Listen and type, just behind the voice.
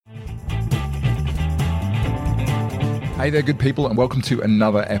Hey there, good people, and welcome to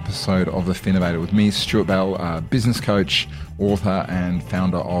another episode of The Finnovator with me, Stuart Bell, business coach, author, and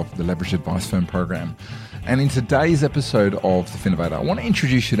founder of the Leverage Advice Firm program. And in today's episode of The Finnovator, I want to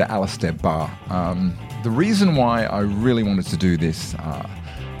introduce you to Alisdair Barr. The reason why I really wanted to do this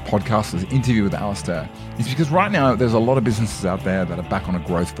podcast, this interview with Alisdair, is because right now there's a lot of businesses out there that are back on a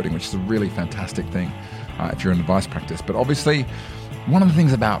growth footing, which is a really fantastic thing if you're in advice practice. But obviously, one of the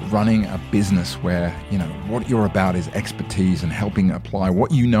things about running a business where, what you're about is expertise and helping apply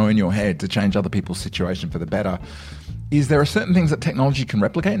what you know in your head to change other people's situation for the better, is there are certain things that technology can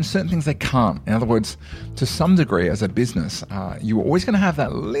replicate and certain things they can't. In other words, to some degree as a business, you're always going to have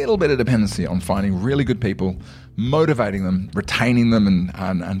that little bit of dependency on finding really good people, motivating them, retaining them,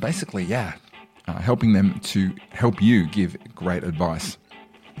 and basically, helping them to help you give great advice.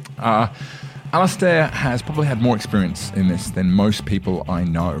 Alisdair has probably had more experience in this than most people I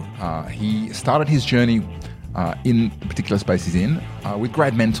know. He started his journey in the particular space he's in with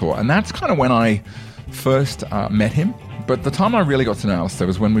Grad Mentor, and that's kind of when I first met him. But the time I really got to know Alisdair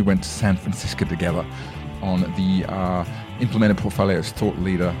was when we went to San Francisco together on the Implemented Portfolios Thought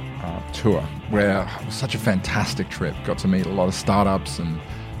Leader tour, where it was such a fantastic trip. Got to meet a lot of startups, and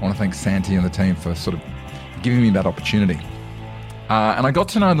I want to thank Santi and the team for sort of giving me that opportunity. And I got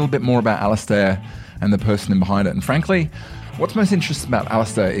to know a little bit more about Alisdair and the person behind it. And frankly, what's most interesting about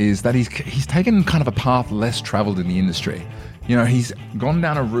Alisdair is that he's taken kind of a path less traveled in the industry. He's gone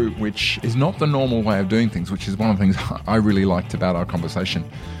down a route which is not the normal way of doing things, which is one of the things I really liked about our conversation.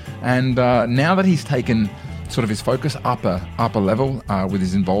 And now that he's taken sort of his focus upper level with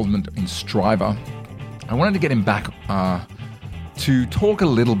his involvement in Striver, I wanted to get him back to talk a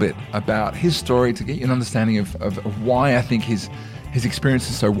little bit about his story, to get you an understanding of why I think his experience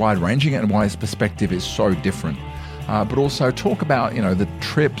is so wide-ranging and why his perspective is so different. But also talk about, the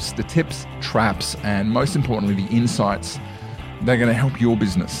trips, the tips, traps, and most importantly, the insights that are going to help your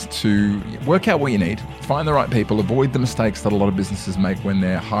business to work out what you need, find the right people, avoid the mistakes that a lot of businesses make when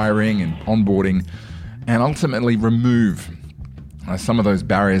they're hiring and onboarding, and ultimately remove some of those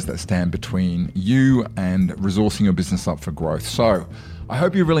barriers that stand between you and resourcing your business up for growth. So I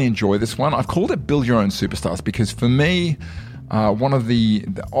hope you really enjoy this one. I've called it Build Your Own Superstars because for me, one of the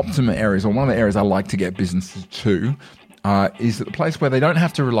optimum areas, or one of the areas I like to get businesses to, is the place where they don't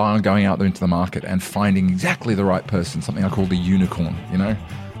have to rely on going out there into the market and finding exactly the right person, something I call the unicorn.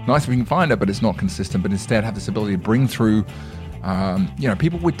 Nice if you can find it, but it's not consistent, but instead have this ability to bring through,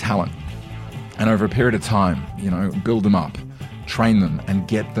 people with talent, and over a period of time, build them up, train them, and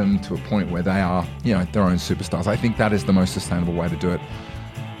get them to a point where they are, their own superstars. I think that is the most sustainable way to do it.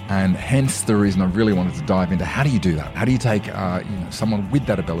 And hence the reason I really wanted to dive into how do you do that? How do you take someone with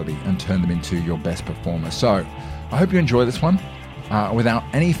that ability and turn them into your best performer? So I hope you enjoy this one. Without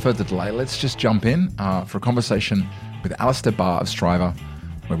any further delay, let's just jump in for a conversation with Alisdair Barr of Striver,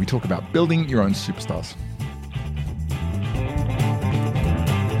 where we talk about building your own superstars.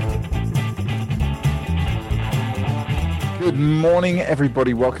 Good morning,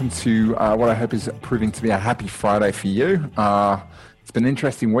 everybody. Welcome to what I hope is proving to be a happy Friday for you. It's been an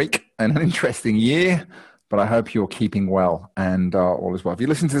interesting week and an interesting year, but I hope you're keeping well and all is well. If you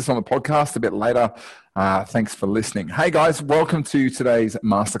listen to this on the podcast a bit later, thanks for listening. Hey guys, welcome to today's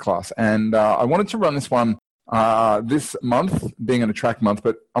masterclass. And I wanted to run this one this month, being an Attract month,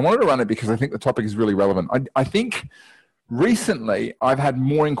 but I wanted to run it because I think the topic is really relevant. I think recently I've had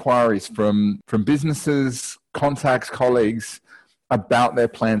more inquiries from businesses, contacts, colleagues about their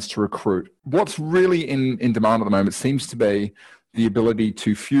plans to recruit. What's really in demand at the moment seems to be the ability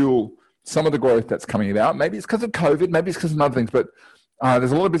to fuel some of the growth that's coming about. Maybe it's because of COVID, maybe it's because of other things, but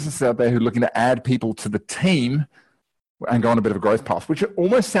there's a lot of businesses out there who are looking to add people to the team and go on a bit of a growth path, which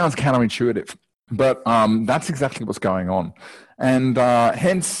almost sounds counterintuitive, but that's exactly what's going on. And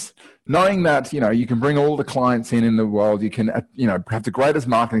hence, knowing that, you can bring all the clients in the world, you can, have the greatest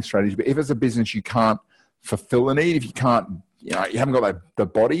marketing strategy, but if as a business you can't fulfill the need, if you can't, you haven't got the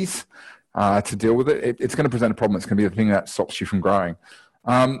bodies to deal with it, it's going to present a problem. It's going to be the thing that stops you from growing.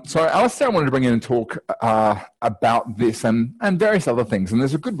 So Alisdair, I wanted to bring in and talk about this and various other things. And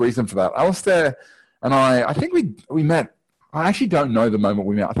there's a good reason for that. Alisdair and I think we met, I actually don't know the moment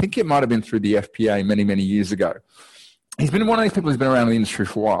we met. I think it might have been through the FPA many, many years ago. He's been one of these people who's been around the industry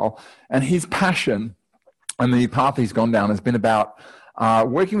for a while, and his passion and the path he's gone down has been about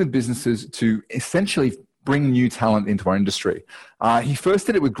working with businesses to essentially bring new talent into our industry. He first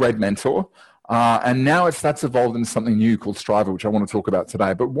did it with Grad Mentor, and now that's evolved into something new called Striver, which I want to talk about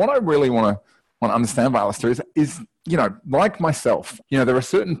today. But what I really want to understand about Alisdair is, like myself, there are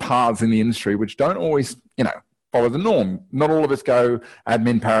certain paths in the industry which don't always, follow the norm. Not all of us go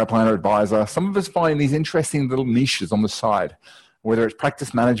admin, paraplanner, advisor. Some of us find these interesting little niches on the side, whether it's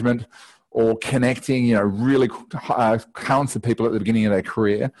practice management or connecting, really talented people at the beginning of their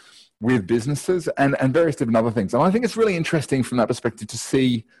career with businesses and various different other things. And I think it's really interesting from that perspective to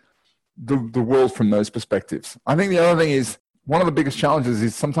see the world from those perspectives. I think the other thing is, one of the biggest challenges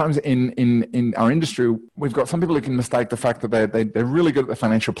is sometimes in our industry, we've got some people who can mistake the fact that they're really good at the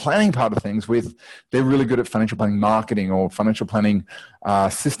financial planning part of things with they're really good at financial planning marketing or financial planning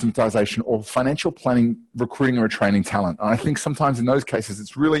systematization or financial planning recruiting or training talent. And I think sometimes in those cases,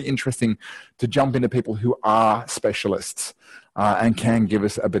 it's really interesting to jump into people who are specialists and can give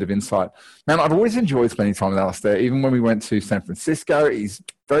us a bit of insight. Man, I've always enjoyed spending time with Alisdair. Even when we went to San Francisco, he's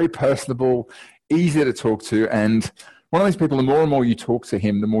very personable, easy to talk to, and one of these people, the more and more you talk to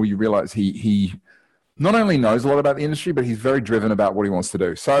him, the more you realize he not only knows a lot about the industry, but he's very driven about what he wants to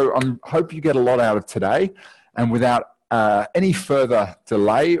do. So I hope you get a lot out of today. And without any further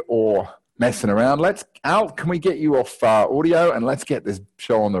delay or messing around, Al, can we get you off audio and let's get this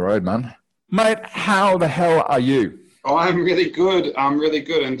show on the road, man. Mate, how the hell are you? Oh, I'm really good.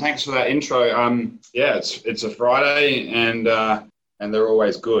 And thanks for that intro. It's a Friday and they're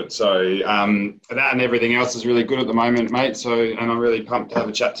always good. So that and everything else is really good at the moment, mate. And I'm really pumped to have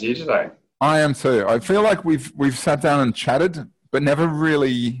a chat to you today. I am too. I feel like we've sat down and chatted, but never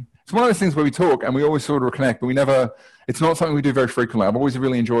really. It's one of those things where we talk and we always sort of reconnect, but we never. It's not something we do very frequently. I've always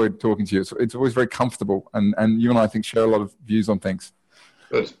really enjoyed talking to you. It's always very comfortable, and you and I think share a lot of views on things.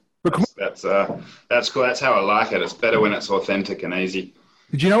 Good. That's cool. That's how I like it. It's better when it's authentic and easy.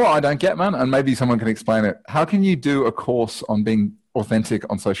 Do you know what I don't get, man? And maybe someone can explain it. How can you do a course on being authentic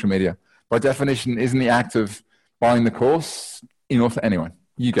on social media? By definition, isn't the act of buying the course anyway?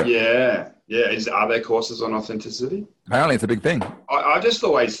 You go. Yeah. Are there courses on authenticity? Apparently, it's a big thing. I just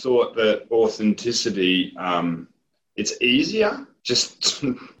always thought that authenticity, it's easier just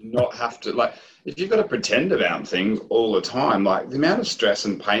to not have to, like, if you've got to pretend about things all the time, like the amount of stress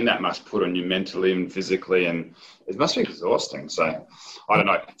and pain that must put on you mentally and physically, and it must be exhausting. So I don't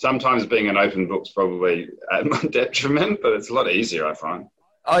know. Sometimes being an open book's probably at my detriment, but it's a lot easier, I find.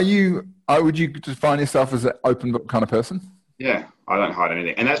 Would you define yourself as an open book kind of person? Yeah, I don't hide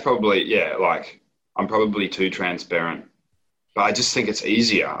anything. And that's probably, I'm probably too transparent, but I just think it's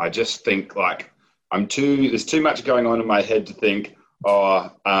easier. I just think like there's too much going on in my head to think,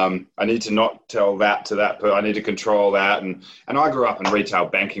 I need to not tell that to that person. I need to control that. And I grew up in retail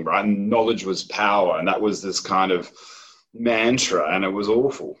banking, right? And knowledge was power. And that was this kind of mantra. And it was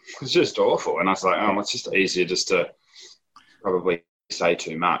awful. It was just awful. And I was like, it's just easier just to probably say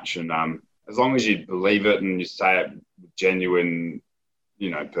too much. And as long as you believe it and you say it with genuine,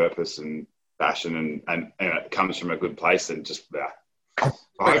 purpose and passion and it comes from a good place, then just,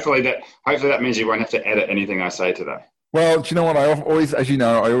 hopefully that means you won't have to edit anything I say today. Well, do you know what? I always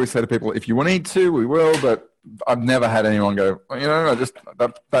say to people, if you need to, we will, but I've never had anyone go, I just,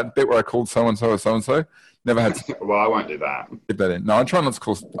 that bit where I called so-and-so or so-and-so, never had to. Well, I won't do that. Keep that in. No, I try not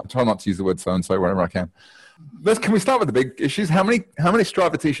to use the word so-and-so wherever I can. Can we start with the big issues? How many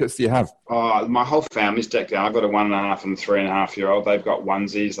Strava t-shirts do you have? My whole family's decked out. I've got a 1.5 and 3.5-year-old. They've got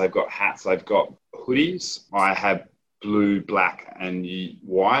onesies, they've got hats, they've got hoodies. I have blue, black, and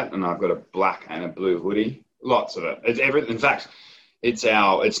white, and I've got a black and a blue hoodie. Lots of it. It's everything. In fact, it's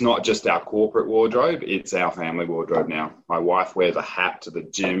not just our corporate wardrobe, it's our family wardrobe now. My wife wears a hat to the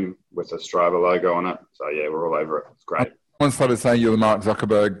gym with a Strava logo on it. So yeah, we're all over it. It's great. Someone started saying you're the Mark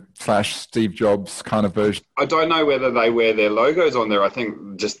Zuckerberg / Steve Jobs kind of version. I don't know whether they wear their logos on there. I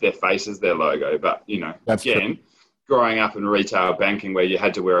think just their face is their logo. But, That's again, growing up in retail banking where you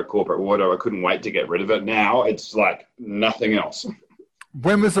had to wear a corporate wardrobe, I couldn't wait to get rid of it. Now it's like nothing else.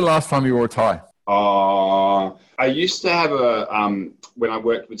 When was the last time you wore a tie? I used to have when I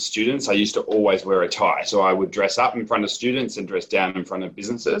worked with students, I used to always wear a tie. So I would dress up in front of students and dress down in front of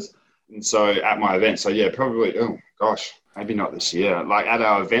businesses. And so at my events, probably, maybe not this year. Like at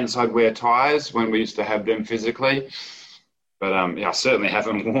our events, I'd wear ties when we used to have them physically. But I certainly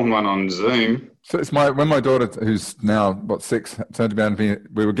haven't worn one on Zoom. So it's when my daughter, who's now 6, turned around to me,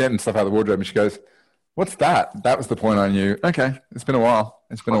 we were getting stuff out of the wardrobe and she goes, "What's that?" That was the point I knew. Okay, it's been a while.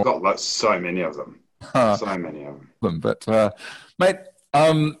 I've got so many of them. So many of them. But, mate,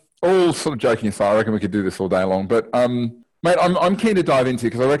 all sort of joking aside, I reckon we could do this all day long. But, mate, I'm keen to dive into,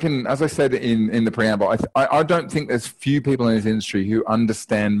 because I reckon, as I said in the preamble, I don't think there's few people in this industry who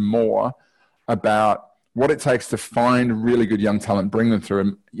understand more about what it takes to find really good young talent, bring them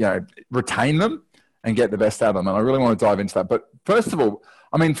through and, retain them and get the best out of them. And I really want to dive into that. But first of all,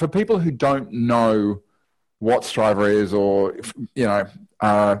 I mean, for people who don't know what Striver is, or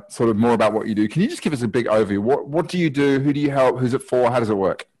sort of more about what you do. Can you just give us a big overview? What do you do? Who do you help? Who's it for? How does it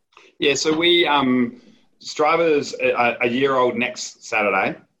work? Yeah, so we Striver's a year old next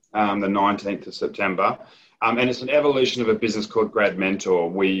Saturday, the 19th of September. And it's an evolution of a business called Grad Mentor.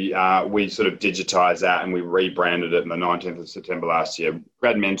 We sort of digitized that and we rebranded it on the 19th of September last year.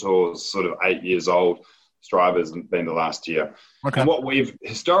 Grad Mentor is sort of 8 years old. Striver's been the last year. Okay. And what we've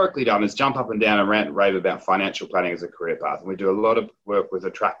historically done is jump up and down and rant and rave about financial planning as a career path. And we do a lot of work with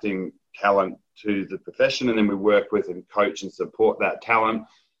attracting talent to the profession, and then we work with and coach and support that talent.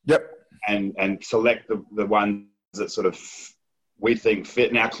 Yep. And select the ones that sort of we think fit.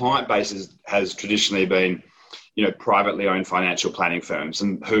 And our client base has traditionally been, privately owned financial planning firms,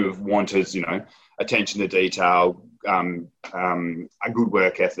 and who've wanted, attention to detail, a good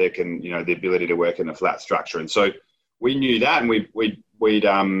work ethic, and the ability to work in a flat structure. And so we knew that, and we'd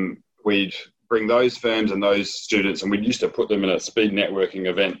bring those firms and those students, and we used to put them in a speed networking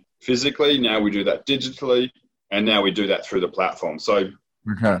event physically. Now we do that digitally, and now we do that through the platform. So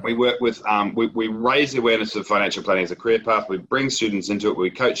we work with, we raise the awareness of financial planning as a career path. We bring students into it,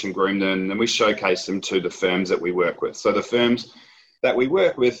 we coach and groom them, and then we showcase them to the firms that we work with. So the firms that we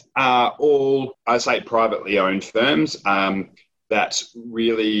work with are all, I say, privately owned firms that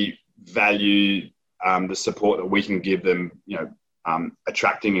really value the support that we can give them,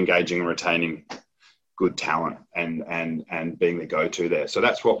 attracting, engaging, and retaining good talent and being the go-to there. So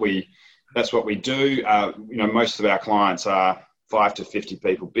that's what we do. Most of our clients are 5 to 50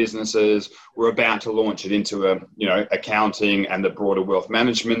 people businesses. We're about to launch it into accounting and the broader wealth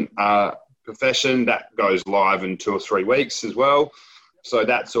management profession that goes live in 2 or 3 weeks as well. So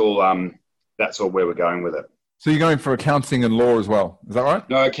that's all where we're going with it. So you're going for accounting and law as well, is that right?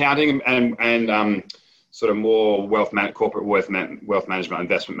 No, accounting and sort of more corporate wealth management,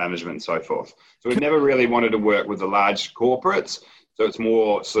 investment management, and so forth. So we've never really wanted to work with the large corporates. So it's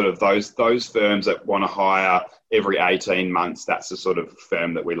more sort of those firms that want to hire every 18 months. That's the sort of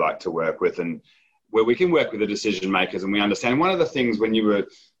firm that we like to work with, and where we can work with the decision makers and we understand. One of the things when you were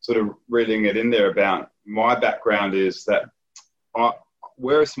sort of reading it in there about my background is that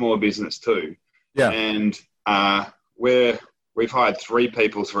we're a small business too. Yeah. And we've hired 3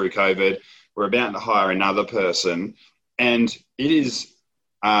 people through COVID. We're about to hire another person, and it is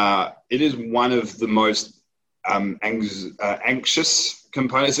one of the most anxious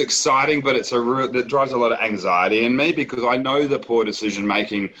components. Exciting, but that drives a lot of anxiety in me, because I know the poor decision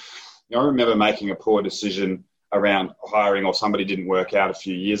making. I remember making a poor decision around hiring, or somebody didn't work out a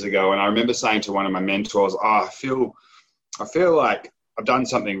few years ago, and I remember saying to one of my mentors, I feel like I've done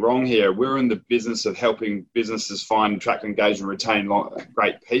something wrong here. We're in the business of helping businesses find, attract, engage, and retain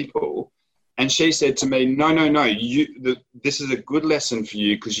great people. And she said to me, no, this is a good lesson for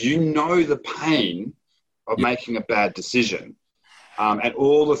you, because you know the pain of making a bad decision and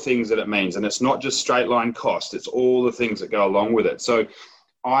all the things that it means. And it's not just straight line cost, it's all the things that go along with it. So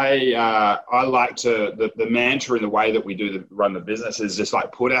I like to, the mantra in the way that we run the business is just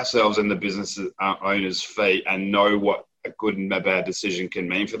like put ourselves in the business owner's feet and know what a good and a bad decision can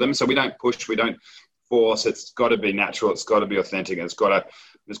mean for them. So we don't push, we don't force. It's got to be natural, it's got to be authentic, and it's got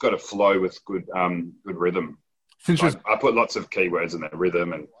to flow with good rhythm. I put lots of keywords in there,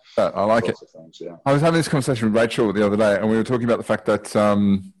 rhythm and I like it. Things, yeah. I was having this conversation with Rachel the other day, and we were talking about the fact that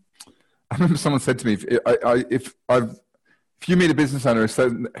I remember someone said to me, if you meet a business owner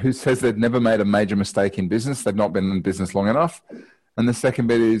who says they've never made a major mistake in business, they've not been in business long enough. And the second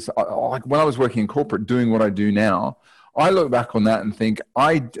bit is, like when I was working in corporate, doing what I do now, I look back on that and think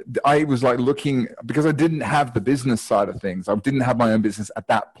I was like looking, because I didn't have the business side of things. I didn't have my own business at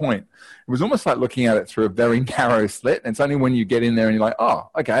that point. It was almost like looking at it through a very narrow slit. And it's only when you get in there and you're like, oh,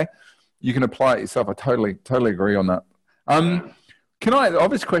 okay, you can apply it yourself. I totally agree on that. The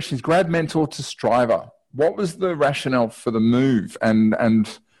obvious question is, Grad Mentor to Striver. What was the rationale for the move? And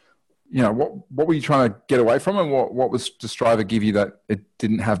what were you trying to get away from, and what was to Striver give you that it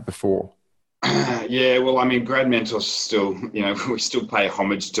didn't have before? Yeah, well, I mean, Grad Mentor's still, we still pay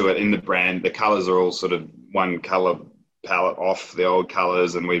homage to it in the brand. The colours are all sort of one colour palette off the old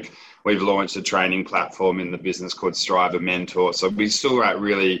colours, and we've launched a training platform in the business called Striver Mentor. So I still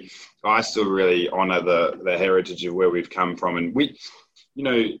really honour the heritage of where we've come from. And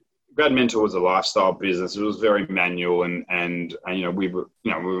Grad Mentor was a lifestyle business. It was very manual, and we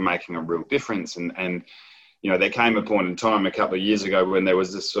were making a real difference. And there came a point in time a couple of years ago when there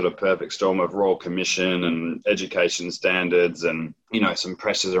was this sort of perfect storm of Royal Commission and education standards and, some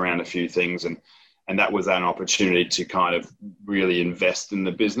pressures around a few things. And that was an opportunity to kind of really invest in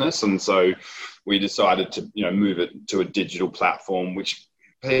the business. And so we decided to, move it to a digital platform, which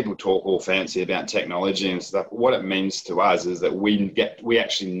people talk all fancy about technology and stuff. What it means to us is that we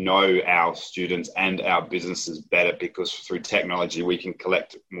actually know our students and our businesses better, because through technology we can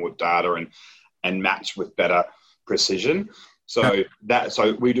collect more data and match with better precision. So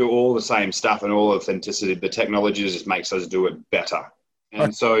we do all the same stuff and all authenticity. The technology just makes us do it better.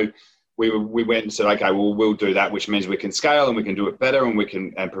 And so we went and said, okay, well, we'll do that, which means we can scale and we can do it better and we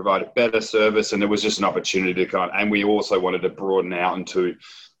can provide a better service. And there was just an opportunity to and we also wanted to broaden out into,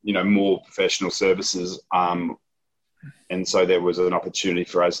 more professional services. And so there was an opportunity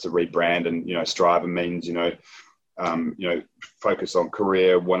for us to rebrand, and, Striver means, focus on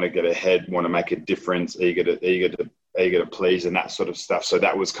career, want to get ahead, want to make a difference, eager to please, and that sort of stuff. So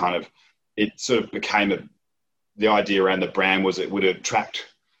that was it sort of became the idea around the brand was it would attract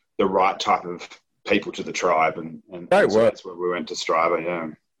the right type of people to the tribe, and so that's where we went to Striver, yeah.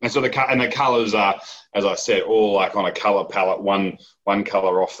 And so the colours are, as I said, all like on a colour palette, one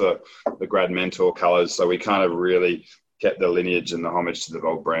colour off the Grad Mentor colours. So we kind of really kept the lineage and the homage to the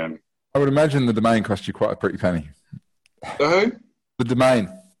old brand. I would imagine the domain cost you quite a pretty penny. The who? The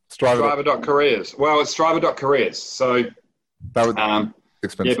domain. Striver.careers. Well, it's Striver.careers. So that was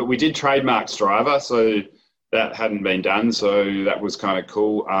expensive. Yeah, but we did trademark Striver, so that hadn't been done. So that was kind of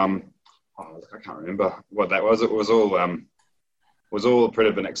cool. I can't remember what that was. It was all a bit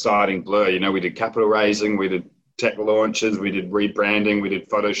of an exciting blur. We did capital raising, we did tech launches, we did rebranding, we did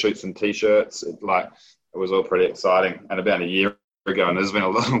photo shoots and T-shirts. It was all pretty exciting. And about a year ago, and there's been a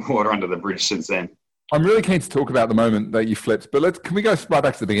lot of water under the bridge since then. I'm really keen to talk about the moment that you flipped, but can we go right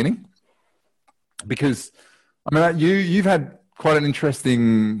back to the beginning? Because you've had quite an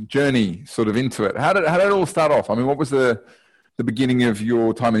interesting journey sort of into it. How did it all start off? What was the beginning of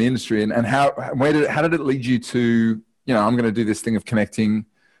your time in the industry, and how did it lead you to, I'm going to do this thing of connecting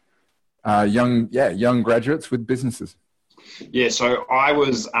young graduates with businesses? Yeah, so I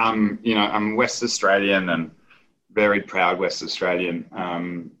was, I'm West Australian and very proud West Australian.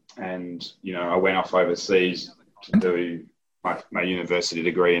 And, I went off overseas to do my university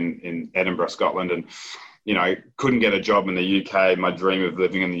degree in Edinburgh, Scotland, and, couldn't get a job in the UK. My dream of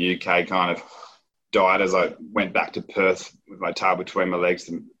living in the UK kind of died as I went back to Perth with my tail between my legs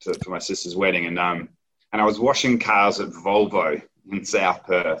for my sister's wedding. And I was washing cars at Volvo in South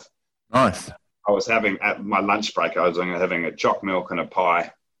Perth. Nice. I was at my lunch break, I was having a choc milk and a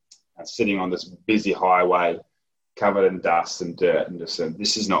pie, sitting on this busy highway, covered in dust and dirt, and just said,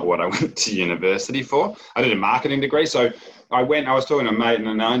 this is not what I went to university for. I did a marketing degree. So I was talking to a mate,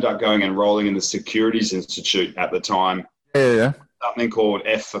 and I ended up going and enrolling in the Securities Institute at the time. Yeah. Something called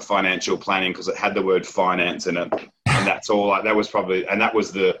F for financial planning, because it had the word finance in it. And that's all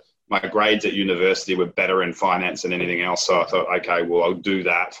my grades at university were better in finance than anything else. So I thought, okay, well, I'll do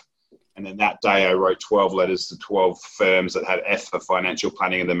that. And then that day I wrote 12 letters to 12 firms that had F for financial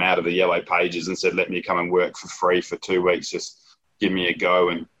planning in them out of the yellow pages, and said, let me come and work for free for 2 weeks. Just give me a go.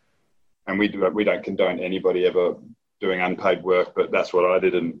 And we don't condone anybody ever doing unpaid work, but that's what I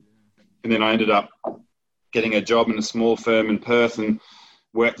did. And then I ended up getting a job in a small firm in Perth and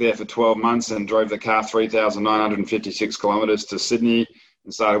worked there for 12 months and drove the car 3,956 kilometres to Sydney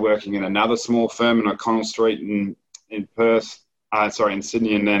and started working in another small firm in O'Connell Street in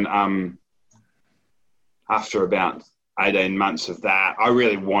Sydney. And then after about 18 months of that, I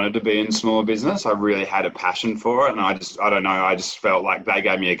really wanted to be in small business. I really had a passion for it. And I just felt like they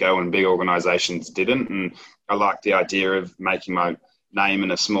gave me a go and big organisations didn't. And I liked the idea of making my name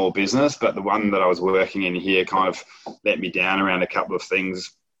in a small business. But the one that I was working in here kind of let me down around a couple of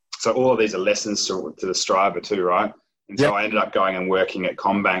things. So all of these are lessons to the Striver too, right? And so I ended up going and working at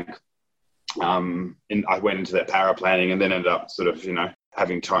CommBank. I went into that power planning, and then ended up sort of,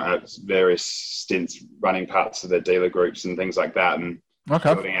 having various stints running parts of their dealer groups and things like that, and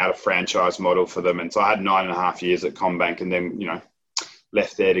building out a franchise model for them. And so I had 9.5 years at CommBank, and then,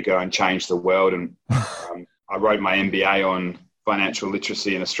 left there to go and change the world. And I wrote my MBA on financial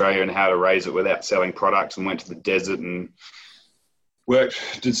literacy in Australia and how to raise it without selling products, and went to the desert and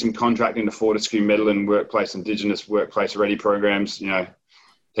did some contracting to Fortescue Metal and Indigenous workplace ready programs,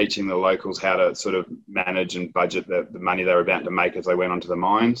 teaching the locals how to sort of manage and budget the money they were about to make as they went onto the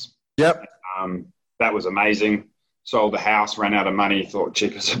mines. Yep. That was amazing. Sold the house, ran out of money, thought,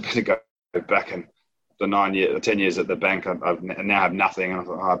 cheapest, I better go back. And the 10 years at the bank, I now have nothing. And I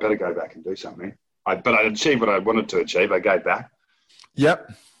thought, I better go back and do something. But I achieved what I wanted to achieve. I gave back.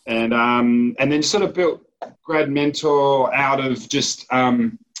 Yep. And then sort of built Grad Mentor out of just, a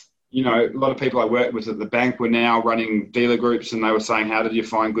lot of people I worked with at the bank were now running dealer groups, and they were saying, how did you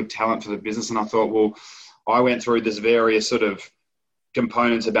find good talent for the business? And I thought, well, I went through this various sort of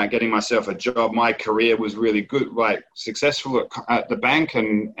components about getting myself a job. My career was really good, like successful at the bank,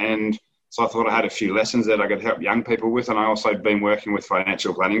 and so I thought I had a few lessons that I could help young people with. And I also been working with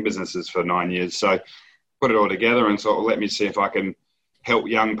financial planning businesses for 9 years. So put it all together and thought, well, let me see if I can help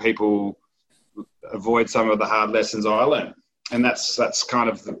young people avoid some of the hard lessons I learned. And that's kind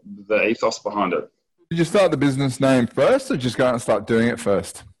of the ethos behind it. Did you start the business name first or just go out and start doing it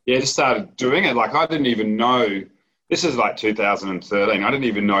first? Yeah, just started doing it. Like I didn't even know, this is like 2013. I didn't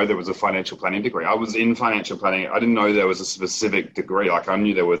even know there was a financial planning degree. I was in financial planning. I didn't know there was a specific degree. Like I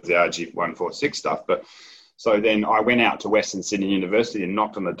knew there was the RG 146 stuff. But so then I went out to Western Sydney University and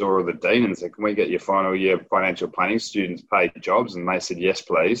knocked on the door of the dean and said, can we get your final year financial planning students paid jobs? And they said, yes,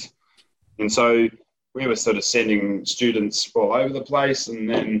 please. And so we were sort of sending students all over the place. And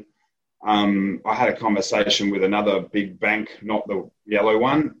then I had a conversation with another big bank, not the yellow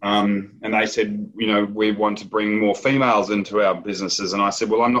one, and they said, we want to bring more females into our businesses. And I said,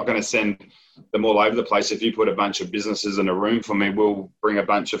 well, I'm not going to send them all over the place. If you put a bunch of businesses in a room for me, we'll bring a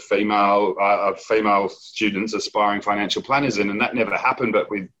bunch of female students, aspiring financial planners in. And that never happened, but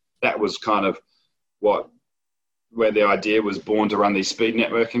that was kind of where the idea was born to run these speed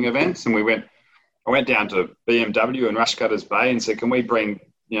networking events. And I went down to BMW in Rushcutters Bay and said, can we bring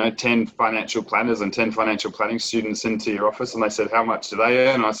 10 financial planners and 10 financial planning students into your office? And they said, how much do they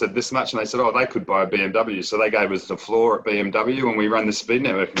earn? And I said, this much. And they said, oh, they could buy a BMW. So they gave us the floor at BMW and we ran the speed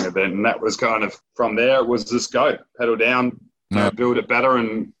networking event. And that was kind of, from there, it was just go, pedal down, build it better.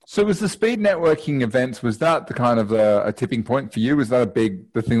 And so was the speed networking events, was that the kind of a tipping point for you? Was that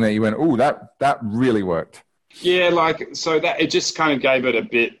the thing that you went, oh, that really worked? Yeah, that it just kind of gave it a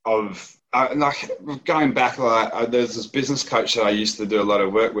bit of, going back, there's this business coach that I used to do a lot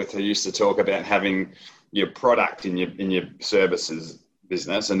of work with who used to talk about having your product in your services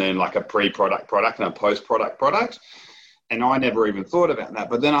business, and then like a pre-product product and a post-product product. And I never even thought about that.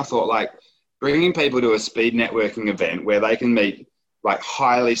 But then I thought, bringing people to a speed networking event where they can meet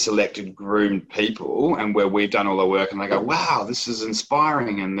highly selected, groomed people, and where we've done all the work, and they go, wow, this is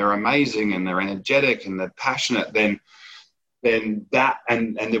inspiring, and they're amazing, and they're energetic, and they're passionate, then that,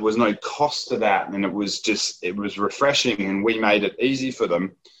 and there was no cost to that, and it was refreshing, and we made it easy for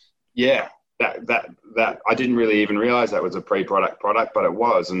them. Yeah, that I didn't really even realize that was a pre-product, but it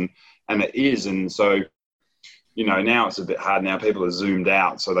was, and it is. And so, now it's a bit hard. Now people are zoomed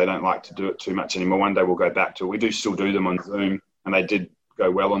out, so they don't like to do it too much anymore. One day we'll go back to it. We do still do them on Zoom, and they did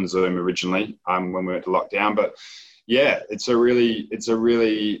go well on Zoom originally when we went to lockdown. But yeah, it's a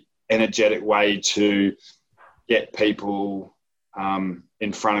really energetic way to get people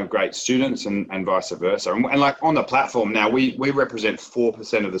in front of great students and vice versa. And on the platform now, we represent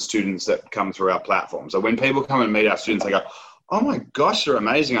 4% of the students that come through our platform. So when people come and meet our students, they go, oh my gosh, you're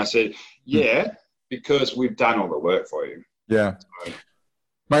amazing. I said, yeah, because we've done all the work for you. Yeah. So,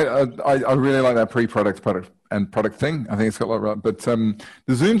 mate, I really like that product thing. I think it's got a lot right. But the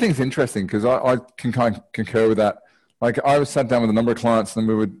Zoom thing's interesting because I can kind of concur with that. I was sat down with a number of clients and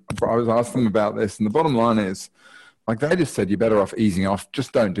I was asking them about this, and the bottom line is, they just said, you're better off easing off.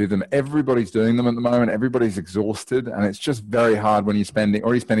 Just don't do them. Everybody's doing them at the moment. Everybody's exhausted. And it's just very hard when you're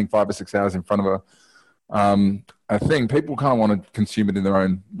already spending 5 or 6 hours in front of a thing. People kind of want to consume it in their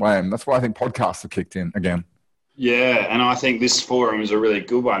own way. And that's why I think podcasts have kicked in again. Yeah. And I think this forum is a really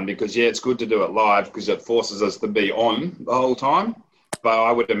good one because, it's good to do it live because it forces us to be on the whole time. But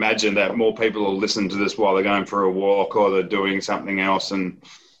I would imagine that more people will listen to this while they're going for a walk or they're doing something else. And,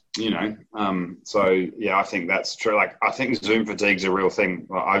 I think that's true. I think Zoom fatigue's a real thing.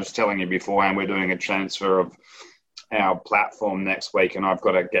 I was telling you beforehand, we're doing a transfer of our platform next week, and I've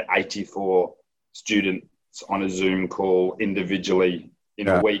got to get 84 students on a Zoom call individually in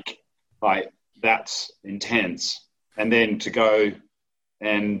a week. That's intense. And then to go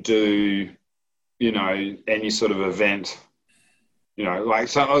and do, any sort of event,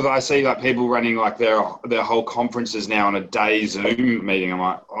 so I see people running their whole conferences now on a day Zoom meeting. I'm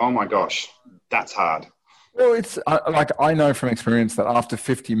like, oh my gosh, that's hard. Well, it's I know from experience that after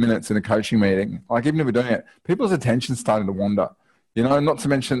 50 minutes in a coaching meeting, even if we're doing it, people's attention's starting to wander. Not to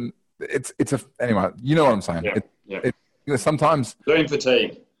mention anyway. You know what I'm saying? Yeah. Sometimes Zoom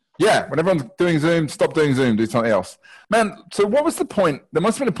fatigue. Yeah, when everyone's doing Zoom, stop doing Zoom, do something else. Man, so what was the point? There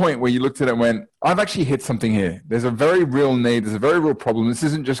must have been a point where you looked at it and went, I've actually hit something here. There's a very real need. There's a very real problem. This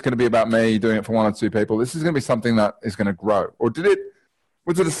isn't just going to be about me doing it for 1 or 2 people. This is going to be something that is going to grow. Or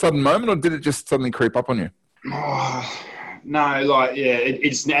was it a sudden moment or did it just suddenly creep up on you? Oh, no,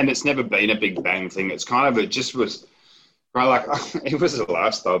 it's never been a big bang thing. It's it just was, right, it was a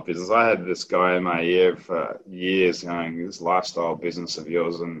lifestyle business. I had this guy in my ear for years going, this lifestyle business of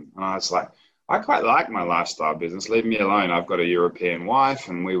yours. And I was like, I quite like my lifestyle business. Leave me alone. I've got a European wife,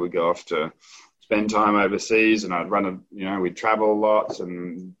 and we would go off to spend time overseas, and I'd we'd travel lots,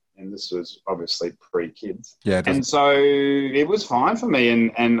 and this was obviously pre-kids. Yeah. And so it was fine for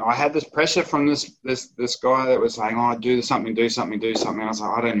me. And I had this pressure from this guy that was saying, oh, do something. I was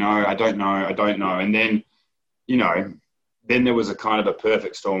like, I don't know. And then, then there was a kind of a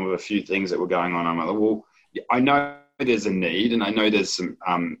perfect storm of a few things that were going on. I'm like, well, I know there's a need, and I know there's some,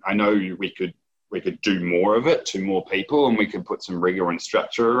 I know we could do more of it to more people, and we could put some rigor and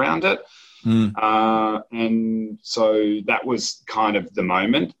structure around it. And so that was kind of the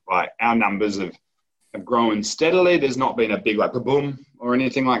moment. Like, our numbers have grown steadily. There's not been a big like a boom or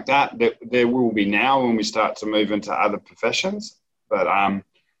anything like that. There will be now when we start to move into other professions. But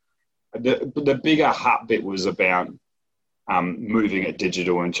the bigger hut bit was about moving it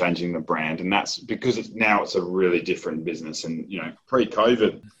digital and changing the brand. And that's because it's a really different business. And,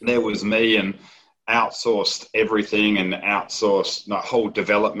 pre-COVID, there was me and outsourced everything and outsourced the whole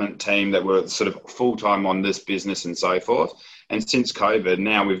development team that were sort of full-time on this business and so forth. And since COVID,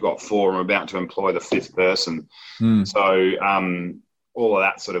 now we've got 4. I'm about to employ the 5th person. So all of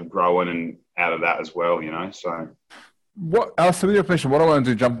that sort of growing and out of that as well, so. Alistair, with your permission, what I want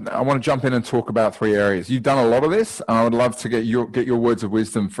to do, I want to jump in and talk about 3 areas. You've done a lot of this, and I would love to get your words of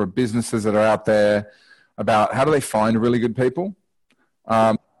wisdom for businesses that are out there about how do they find really good people?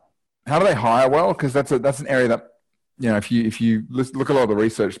 How do they hire well? Because that's an area that, if you look at a lot of the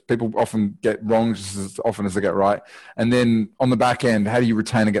research, people often get wrong just as often as they get right. And then on the back end, how do you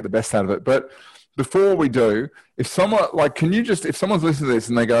retain and get the best out of it? But before we do, if someone's listening to this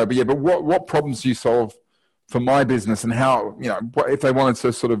and they go, but what problems do you solve for my business, and how, if they wanted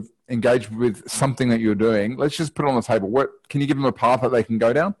to sort of engage with something that you're doing, let's just put it on the table. Can you give them a path that they can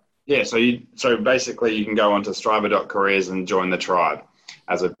go down? Yeah. So basically you can go onto striver.careers and join the tribe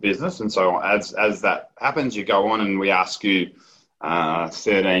as a business. And so as that happens, you go on and we ask you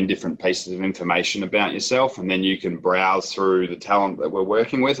 13 different pieces of information about yourself, and then you can browse through the talent that we're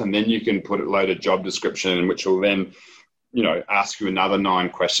working with, and then you can put a loaded job description, which will then ask you another 9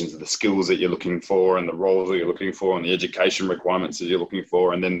 questions of the skills that you're looking for and the roles that you're looking for and the education requirements that you're looking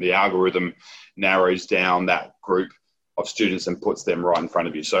for. And then the algorithm narrows down that group of students and puts them right in front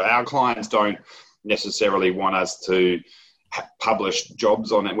of you. So our clients don't necessarily want us to publish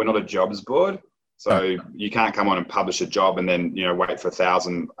jobs on it. We're not a jobs board. So you can't come on and publish a job and then, wait for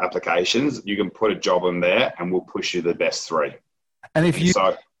 1,000 applications. You can put a job on there and we'll push you the best 3. And the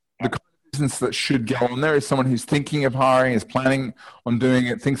kind of business that should go on there is someone who's thinking of hiring, is planning on doing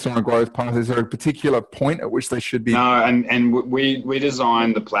it, thinks they're on a growth path. Is there a particular point at which they should be? No, and we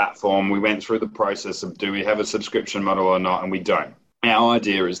designed the platform. We went through the process of, do we have a subscription model or not? And we don't. Our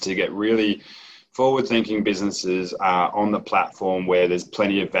idea is to get really forward-thinking businesses on the platform where there's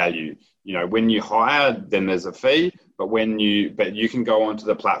plenty of value. When you hire, then there's a fee, but you can go onto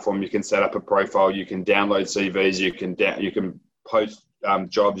the platform, you can set up a profile, you can download CVs, you can post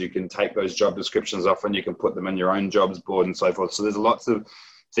jobs, you can take those job descriptions off and you can put them in your own jobs board and so forth. So there's lots of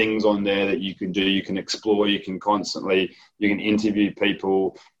things on there that you can do. You can explore, you can interview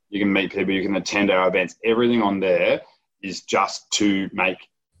people, you can meet people, you can attend our events. Everything on there is just to make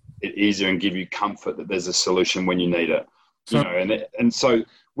it easier and give you comfort that there's a solution when you need it. And so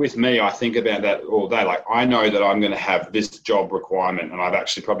with me, I think about that all day. Like, I know that I'm going to have this job requirement and I've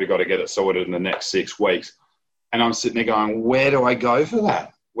actually probably got to get it sorted in the next 6 weeks. And I'm sitting there going, where do I go for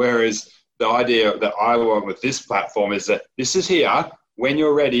that? Whereas the idea that I want with this platform is that this is here. When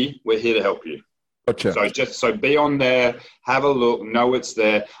you're ready, we're here to help you. Gotcha. So be on there, have a look, know it's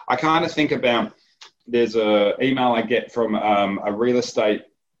there. I kind of think about, there's an email I get from a real estate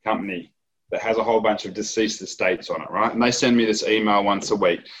company that has a whole bunch of deceased estates on it, right? And they send me this email once a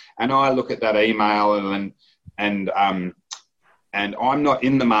week, and I look at that email and I'm not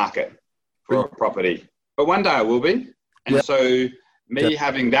in the market for a property, but one day I will be. And so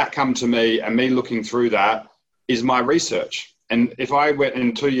having that come to me and me looking through that is my research. And if I went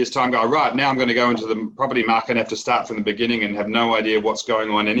in 2 years' time, go, right, now I'm going to go into the property market and have to start from the beginning and have no idea what's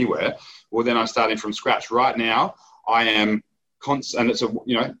going on anywhere, well, then I'm starting from scratch. Right now, I am and it's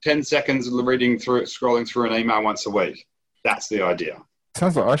 10 seconds scrolling through an email once a week. That's the idea.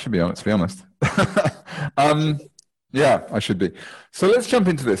 Sounds like I should be on it, to be honest. Yeah, I should be. So let's jump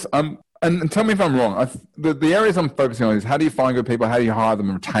into this. And tell me if I'm wrong. The areas I'm focusing on is, how do you find good people? How do you hire them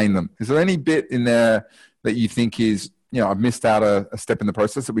and retain them? Is there any bit in there that you think is, I've missed out a step in the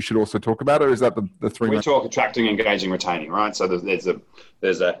process that we should also talk about, or is that the 3? We talk attracting, engaging, retaining, right? So there's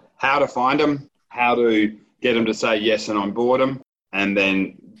a how to find them, how to get them to say yes and onboard them, and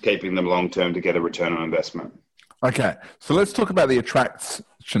then keeping them long-term to get a return on investment. Okay. So let's talk about the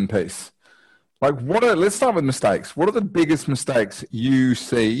attraction piece. Let's start with mistakes. What are the biggest mistakes you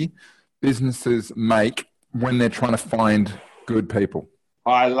see businesses make when they're trying to find good people?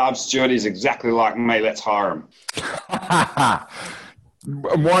 I love Stuart. He's exactly like me. Let's hire him.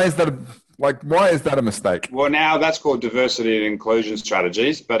 Why is that a mistake? Well, now that's called diversity and inclusion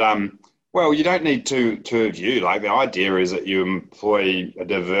strategies. But well, you don't need two of you. Like, the idea is that you employ a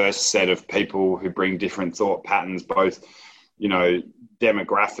diverse set of people who bring different thought patterns, both,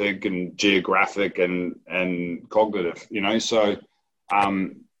 demographic and geographic and cognitive. So.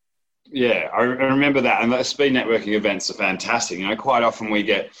 Yeah, I remember that. And the speed networking events are fantastic. Quite often we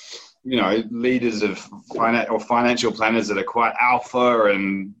get, leaders of financial planners that are quite alpha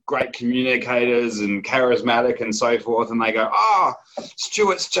and great communicators and charismatic and so forth. And they go,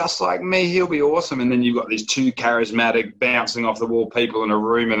 Stuart's just like me. He'll be awesome. And then you've got these two charismatic, bouncing off the wall people in a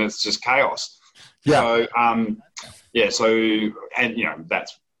room, and it's just chaos. Yeah.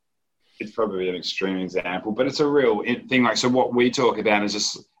 It's probably an extreme example, but it's a real thing. So what we talk about is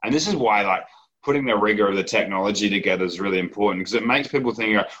just, and this is why putting the rigor of the technology together is really important, because it makes people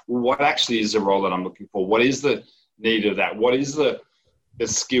think, well, what actually is the role that I'm looking for? What is the need of that? What is the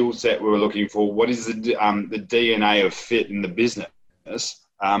skill set we're looking for? What is the DNA of fit in the business?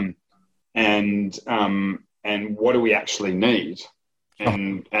 And what do we actually need?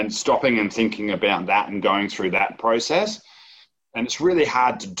 And stopping and thinking about that and going through that process. And it's really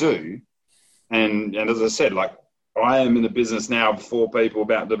hard to do. And as I said, I am in the business now of 4 people,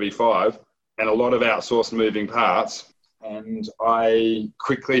 about to be 5, and a lot of outsourced moving parts. And I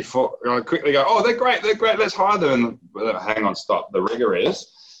quickly go, they're great, let's hire them. And hang on, stop. The rigor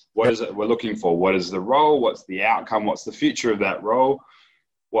is, what is it we're looking for? What is the role? What's the outcome? What's the future of that role?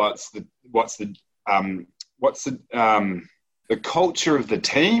 What's the culture of the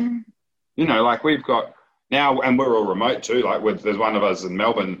team? We've got now, and we're all remote too. There's one of us in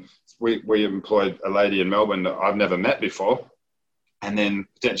Melbourne. We employed a lady in Melbourne that I've never met before, and then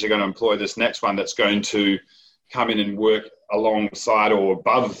potentially going to employ this next one that's going to come in and work alongside or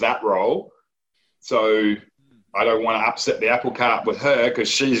above that role. So I don't want to upset the apple cart with her, because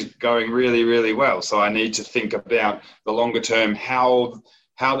she's going really, really well. So I need to think about the longer term, how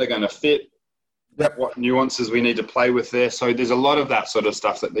they're going to fit, what nuances we need to play with there. So there's a lot of that sort of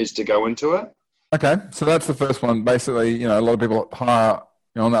stuff that needs to go into it. Okay, so that's the first one. Basically, a lot of people hire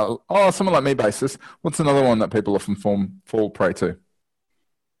on that, someone like me basis. What's another one that people often fall prey to?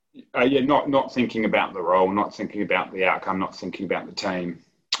 Not thinking about the role, not thinking about the outcome, not thinking about the team,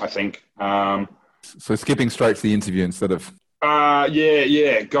 I think. So skipping straight to the interview instead of...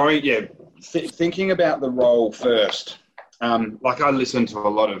 Thinking about the role first. I listen to a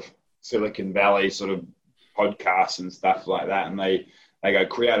lot of Silicon Valley sort of podcasts and stuff like that, and they go,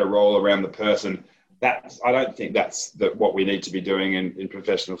 create a role around the person. I don't think that's what we need to be doing in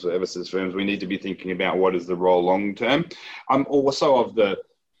professional services firms. We need to be thinking about what is the role long term. I'm also of the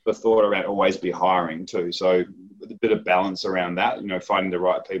thought around always be hiring too. So a bit of balance around that, finding the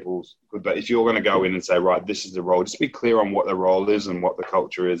right people. But if you're going to go in and say, right, this is the role, just be clear on what the role is and what the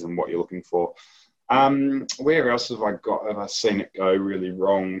culture is and what you're looking for. Where else have I seen it go really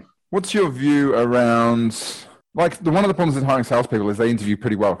wrong? What's your view around... one of the problems with hiring salespeople is they interview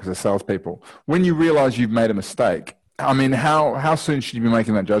pretty well because they're salespeople. When you realize you've made a mistake, how soon should you be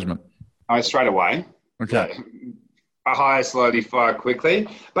making that judgment? Straight away. Okay. I hire slowly, fire quickly.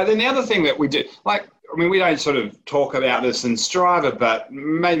 But then the other thing that we do, we don't sort of talk about this in Striver, but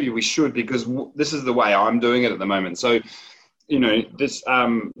maybe we should, because this is the way I'm doing it at the moment. So,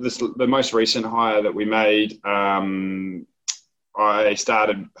 the most recent hire that we made, I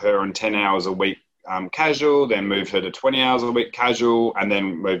started her on 10 hours a week casual, then moved her to 20 hours a week casual, and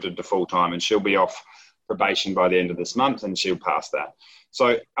then moved her to full-time, and she'll be off probation by the end of this month, and she'll pass that.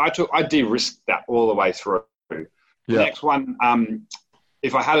 So I de-risked that all the way through. The next one,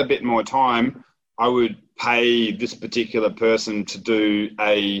 if I had a bit more time, I would pay this particular person to do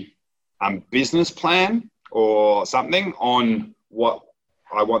a business plan or something on what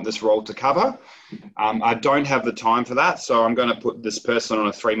I want this role to cover. I don't have the time for that, so I'm going to put this person on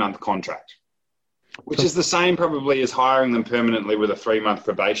a 3-month contract, which is the same probably as hiring them permanently with a 3-month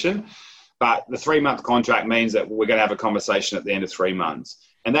probation. But the 3-month contract means that we're going to have a conversation at the end of 3 months,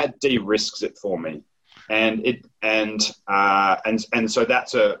 and that de-risks it for me. And so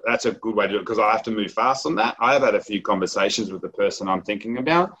that's a good way to do it, because I have to move fast on that. I have had a few conversations with the person I'm thinking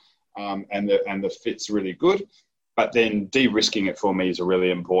about, and the fit's really good. But then de-risking it for me is a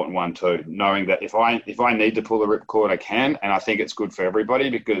really important one too. Knowing that if I need to pull the ripcord, I can, and I think it's good for everybody,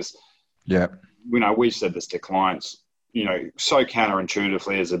 because we've said this to clients, so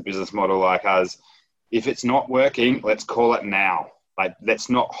counterintuitively as a business model like us, if it's not working, let's call it now. Like, let's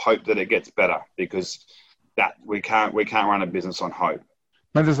not hope that it gets better, because that we can't run a business on hope.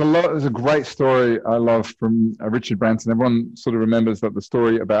 Man, there's a great story I love from Richard Branson. Everyone sort of remembers that the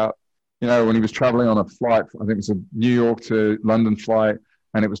story about, when he was traveling on a flight, I think it was a New York to London flight,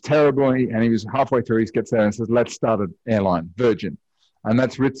 and it was terrible. And he was halfway through, he gets there and says, let's start an airline, Virgin. And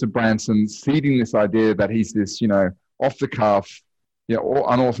that's Richard Branson seeding this idea that he's this, off the cuff,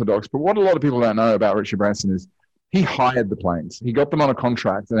 unorthodox. But what a lot of people don't know about Richard Branson is he hired the planes. He got them on a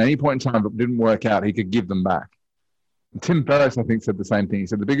contract. And at any point in time, if it didn't work out, he could give them back. And Tim Ferriss, I think, said the same thing. He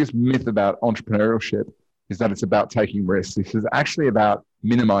said the biggest myth about entrepreneurship is that it's about taking risks. He says actually about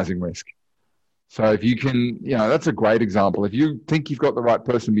minimizing risk. So if you can, that's a great example. If you think you've got the right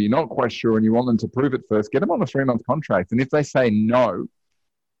person, but you're not quite sure and you want them to prove it first, get them on a 3-month contract. And if they say no,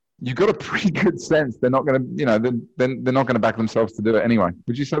 you've got a pretty good sense they're not going to, they're not going to back themselves to do it anyway.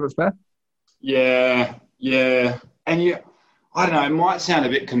 Would you say that's fair? Yeah. And I don't know, it might sound a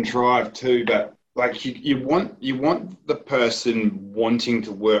bit contrived too, but like you want the person wanting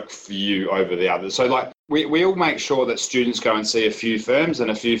to work for you over the others. So like we all make sure that students go and see a few firms,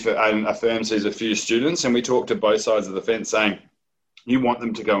 and a firm sees a few students, and we talk to both sides of the fence saying you want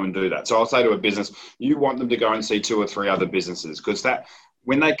them to go and do that. So I'll say to a business, you want them to go and see 2 or 3 other businesses, because that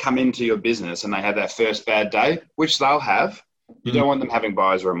when they come into your business and they have that first bad day, which they'll have, you don't want them having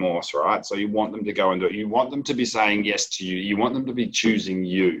buyer's remorse, right? So you want them to go and do it. You want them to be saying yes to you. You want them to be choosing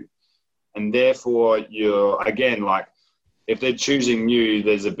you. And therefore, you're, again, like, if they're choosing you,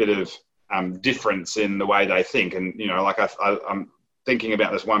 there's a bit of difference in the way they think. And, like I'm thinking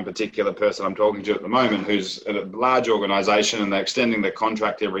about this one particular person I'm talking to at the moment who's at a large organisation, and they're extending their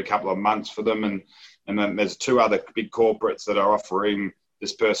contract every couple of months for them. And then there's 2 other big corporates that are offering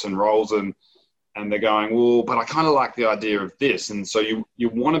this person roles, and they're going, well, but I kind of like the idea of this. And so you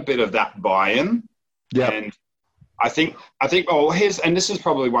want a bit of that buy-in. Yeah. And I think, and this is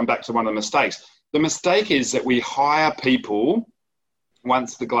probably back to one of the mistakes. The mistake is that we hire people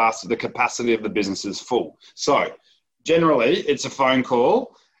once the capacity of the business is full. So generally it's a phone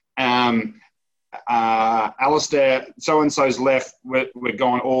call. Alisdair, so-and-so's left, we're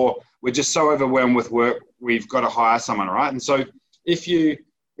gone, or we're just so overwhelmed with work, we've got to hire someone, right? And so if you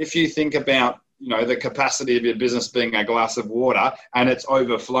think about, the capacity of your business being a glass of water and it's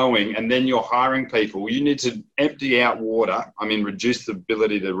overflowing, and then you're hiring people, you need to empty out water. Reduce the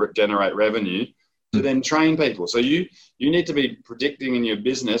ability to generate revenue, to then train people. So you need to be predicting in your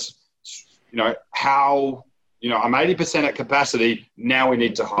business, how, I'm 80% at capacity. Now we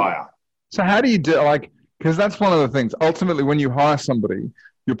need to hire. So how do you do, because that's one of the things, ultimately when you hire somebody,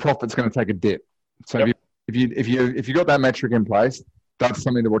 your profit's going to take a dip. So yep. if you got that metric in place, that's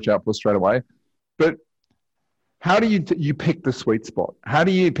something to watch out for straight away. But how do you pick the sweet spot? How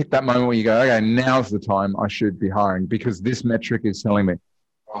do you pick that moment where you go, okay, now's the time I should be hiring because this metric is telling me?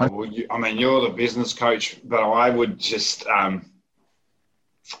 Oh, well, you're the business coach, but I would just, I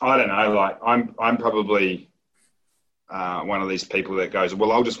don't know, like I'm probably one of these people that goes,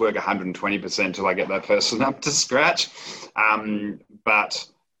 well, I'll just work 120% till I get that person up to scratch. But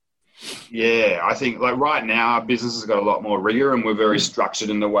yeah, I think like right now our business has got a lot more rigor, and we're very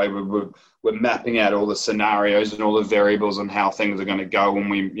structured in the way we're mapping out all the scenarios and all the variables and how things are going to go. And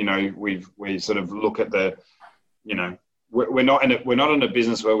we sort of look at the, we're not in a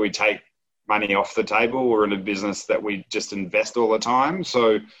business where we take money off the table. We're in a business that we just invest all the time.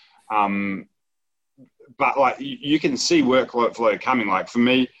 So, but like you can see workflow coming. Like for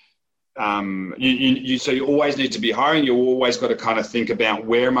me, so you always need to be hiring. You always got to kind of think about,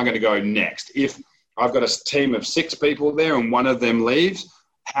 where am I going to go next? If I've got a team of 6 people there and one of them leaves,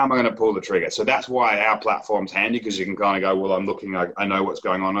 how am I going to pull the trigger? So that's why our platform's handy, because you can kind of go, well, I'm looking, I know what's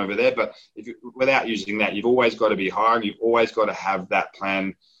going on over there. But without using that, you've always got to be hiring. You've always got to have that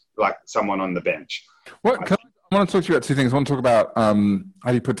plan, like someone on the bench. I want to talk to you about 2 things. I want to talk about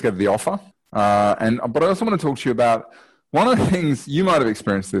how you put together the offer. But I also want to talk to you about one of the things, you might have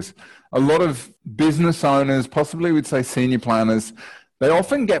experienced this. A lot of business owners, possibly we'd say senior planners, they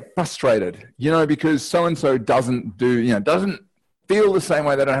often get frustrated, because so-and-so doesn't feel the same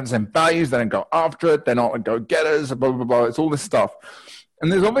way. They don't have the same values. They don't go after it. They're not go-getters, blah, blah, blah. It's all this stuff.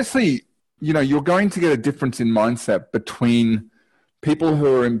 And there's obviously, you're going to get a difference in mindset between people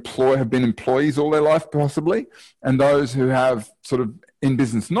who have been employees all their life, possibly, and those who have sort of in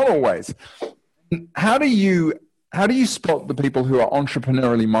business, not always. How do you spot the people who are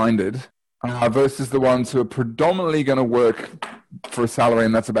entrepreneurially minded versus the ones who are predominantly going to work for a salary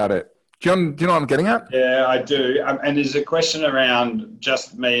and that's about it? Do you know what I'm getting at? Yeah, I do. And is a question around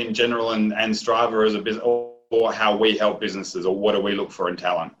just me in general and Strava as a business, or how we help businesses, or what do we look for in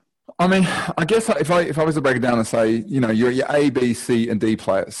talent? I mean, I guess if I was to break it down and say, you're your A, B, C, and D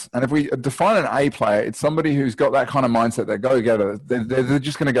players, and if we define an A player, it's somebody who's got that kind of mindset, they go together, they're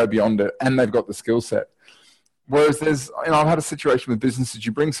just going to go beyond it, and they've got the skill set. Whereas I've had a situation with businesses,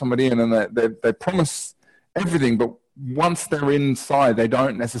 you bring somebody in and they promise everything, but once they're inside, they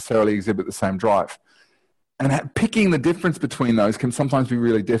don't necessarily exhibit the same drive. And picking the difference between those can sometimes be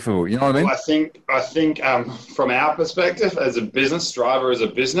really difficult. You know what I mean? I think from our perspective, as a business driver, as a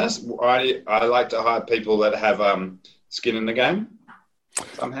business, I like to hire people that have skin in the game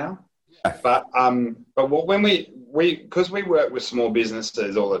somehow. Yeah. But when because we work with small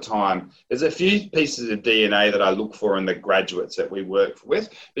businesses all the time, there's a few pieces of DNA that I look for in the graduates that we work with,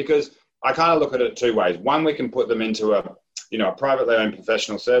 because I kind of look at it two ways. One, we can put them into a privately owned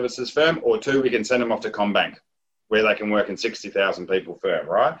professional services firm, or two, we can send them off to CommBank, where they can work in 60,000 people firm,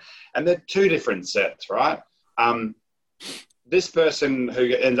 right? And they're two different sets, right? This person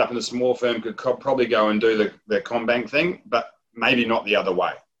who ends up in a small firm could probably go and do the CommBank thing, but maybe not the other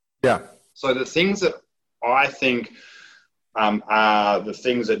way. Yeah. So the things that I think are the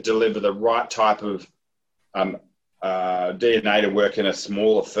things that deliver the right type of DNA to work in a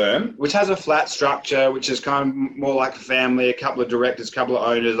smaller firm, which has a flat structure, which is kind of more like a family, a couple of directors, a couple of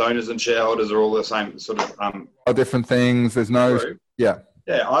owners and shareholders are all the same sort of... different things. There's no... Group. Yeah.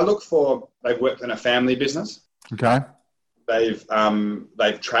 Yeah, I look for... They've worked in a family business. Okay. They've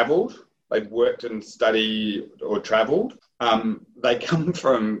travelled. They've worked and studied or travelled. They come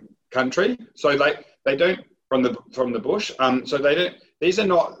from country, so they don't... From the bush. So they don't... These are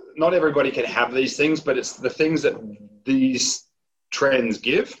not everybody can have these things, but it's the things that these trends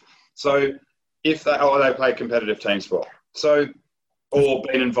give. So if they play competitive team sport, or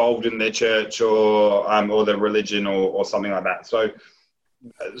been involved in their church or their religion or something like that. So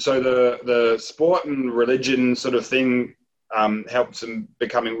the sport and religion sort of thing helps them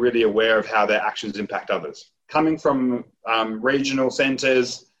becoming really aware of how their actions impact others. Coming from regional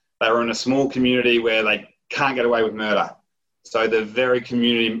centres, they're in a small community where they can't get away with murder. So they're very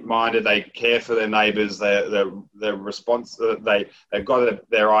community-minded. They care for their neighbours. They've got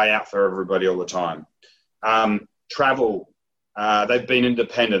their eye out for everybody all the time. Travel. They've been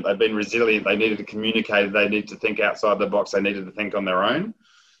independent. They've been resilient. They needed to communicate. They need to think outside the box. They needed to think on their own.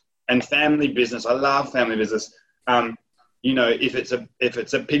 And family business. I love family business. If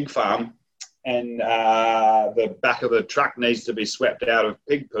it's a pig farm and the back of the truck needs to be swept out of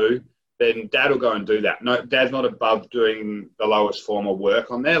pig poo, then Dad will go and do that. No, Dad's not above doing the lowest form of work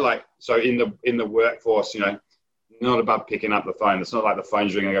on there. So in the workforce, not above picking up the phone. It's not like the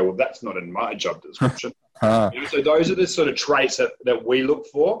phone's ringing and I go, well, that's not in my job description. So those are the sort of traits that we look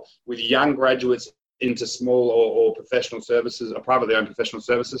for with young graduates into small or professional services, or privately owned professional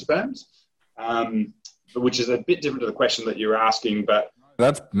services firms, which is a bit different to the question that you're asking. But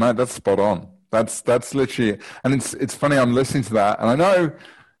that's spot on. That's literally, and it's funny. I'm listening to that, and I know.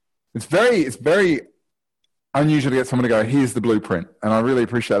 It's very unusual to get someone to go, here's the blueprint. And I really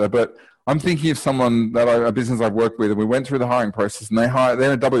appreciate that. But I'm thinking of someone a business I've worked with, and we went through the hiring process, and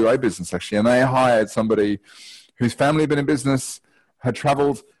they're a WA business actually, and they hired somebody whose family had been in business, had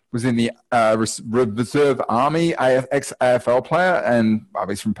travelled, was in the Reserve Army, ex-AFL player, and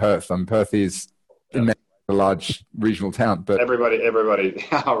he's from Perth. Perth is a large regional town. But everybody.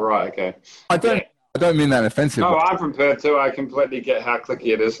 Oh, right, okay. I don't mean that offensive. No, I'm from Perth too. I completely get how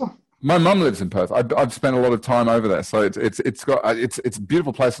clicky it is. My mum lives in Perth. I've spent a lot of time over there, so it's a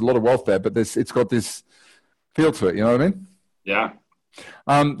beautiful place, a lot of wealth there, but it's got this feel to it. You know what I mean? Yeah.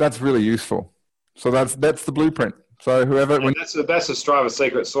 That's really useful. So that's the blueprint. So whoever that's the Strava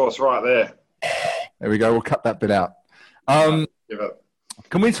secret sauce right there. There we go. We'll cut that bit out. Can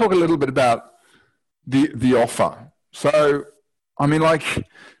we talk a little bit about the offer? So I mean,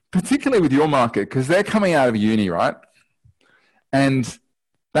 particularly with your market, because they're coming out of uni, right? And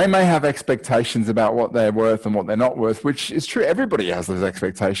they may have expectations about what they're worth and what they're not worth, which is true. Everybody has those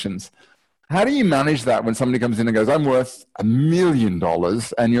expectations. How do you manage that when somebody comes in and goes, I'm worth $1 million,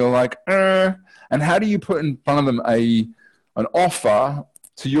 and you're like, and how do you put in front of them an offer,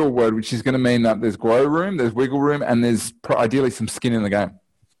 to your word, which is going to mean that there's grow room, there's wiggle room, and there's ideally some skin in the game?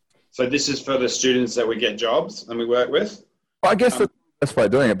 So this is for the students that we get jobs and we work with? Well, I guess that's the best way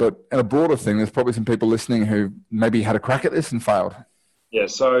of doing it, but in a broader thing, there's probably some people listening who maybe had a crack at this and failed. Yeah,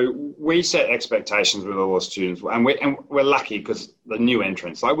 so we set expectations with all the students, and we're lucky because the new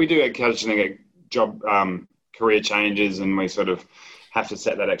entrants, we do occasionally get job career changes, and we sort of have to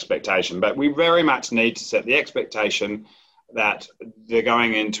set that expectation. But we very much need to set the expectation that they're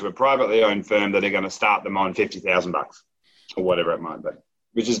going into a privately owned firm that are going to start them on $50,000 or whatever it might be,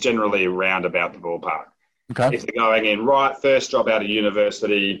 which is generally around about the ballpark. Okay. If they're going in first job out of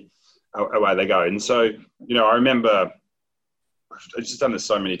university, away they go. And so, I remember I've just done this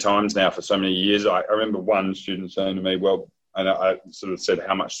so many times now for so many years. I remember one student saying to me, well, and I sort of said,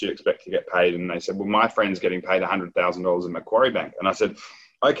 how much do you expect to get paid? And they said, well, my friend's getting paid $100,000 in Macquarie Bank. And I said,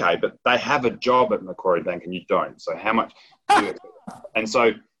 okay, but they have a job at Macquarie Bank and you don't. So how much do you expect? And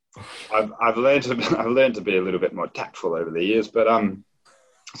so I've learned to be a little bit more tactful over the years, but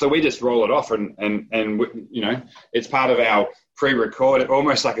so we just roll it off and it's part of our pre-recorded,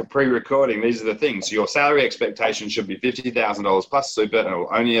 almost like a pre-recording. These are the things. So your salary expectation should be $50,000 plus super, and it will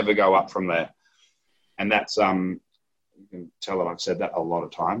only ever go up from there. And that's you can tell that I've said that a lot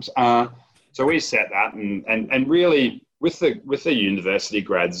of times. So we set that, and really with the university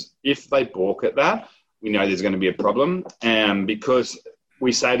grads, if they balk at that, we know there's going to be a problem, because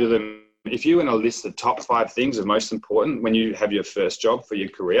we say to them, if you want to list the top 5 things of most important when you have your first job for your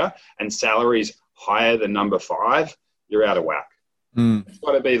career, and salaries higher than number 5, you're out of whack. It's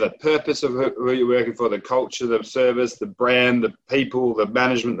got to be the purpose of who you're working for, the culture, the service, the brand, the people, the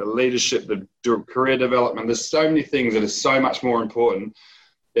management, the leadership, the career development. There's so many things that are so much more important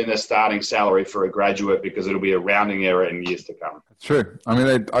than a starting salary for a graduate, because it'll be a rounding error in years to come. It's true. I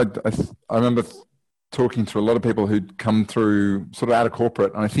mean, I remember talking to a lot of people who'd come through sort of out of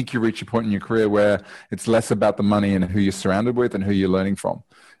corporate, and I think you reach a point in your career where it's less about the money and who you're surrounded with and who you're learning from.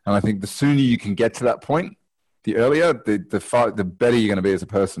 And I think the sooner you can get to that point, the earlier, the better you're going to be as a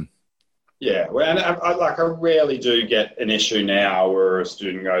person. Yeah, well, and I rarely do get an issue now where a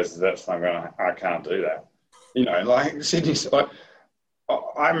student goes, "That's not going. I can't do that." Like Sydney's.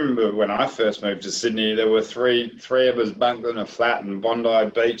 I remember when I first moved to Sydney, there were three of us bunked in a flat in Bondi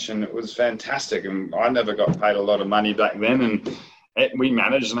Beach, and it was fantastic. And I never got paid a lot of money back then, and we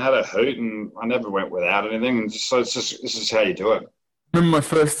managed and had a hoot, and I never went without anything. And so this is how you do it. I remember my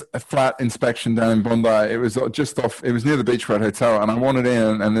first flat inspection down in Bondi. It was just off. It was near the Beach Road Hotel, and I wanted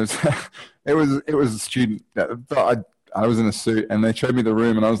in, and it was a student. I was in a suit, and they showed me the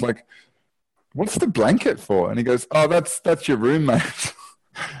room, and I was like, "What's the blanket for?" And he goes, "Oh, that's your room, mate."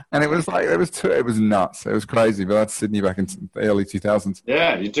 And it was like it was nuts. It was crazy, but that's Sydney back in the early 2000s.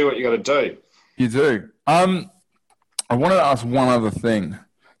 Yeah, you do what you got to do. You do. I wanted to ask one other thing.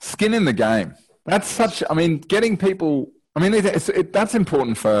 Skin in the game. That's such. I mean, getting people. I mean, that's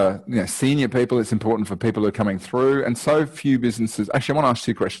important for senior people. It's important for people who are coming through, and so few businesses. Actually, I want to ask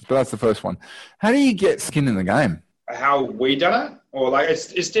 2 questions, but that's the first one. How do you get skin in the game? How we done it, or like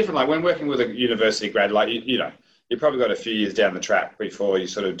it's different. Like when working with a university grad, like you probably got a few years down the track before you're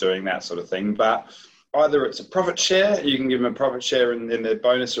sort of doing that sort of thing. But either it's a profit share, you can give them a profit share in their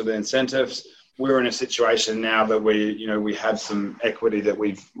bonus or their incentives. We're in a situation now that we have some equity that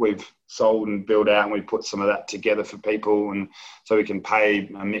we've sold and built out, and we put some of that together for people, and so we can pay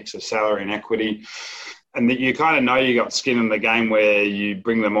a mix of salary and equity. And that you kind of know you got skin in the game where you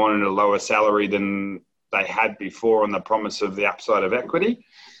bring them on at a lower salary than they had before on the promise of the upside of equity.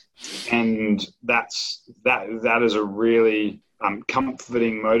 And that is a really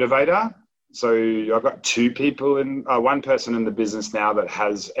comforting motivator. So I've got 2 people one person in the business now that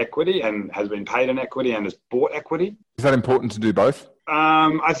has equity and has been paid in equity and has bought equity. Is that important to do both?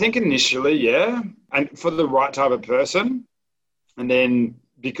 I think initially, yeah, and for the right type of person, and then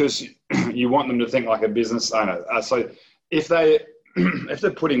because you want them to think like a business owner. So if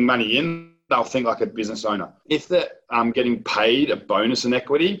they're putting money in, they'll think like a business owner. If they're getting paid a bonus in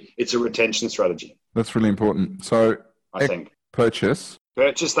equity, it's a retention strategy. That's really important. So I think purchase,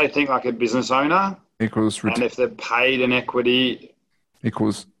 they think like a business owner equals and if they're paid in equity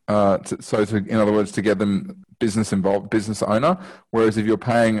equals in other words, to get them business involved, business owner. Whereas if you're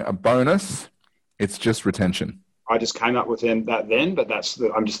paying a bonus, it's just retention. I just came up with that then, but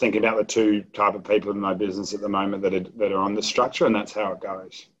I'm just thinking about the 2 type of people in my business at the moment that are on this structure, and that's how it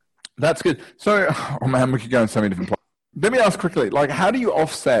goes. That's good. So, oh man, we could go in so many different places. Let me ask quickly, like, how do you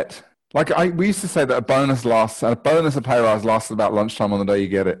offset? Like, we used to say that a pay rise lasts about lunchtime on the day you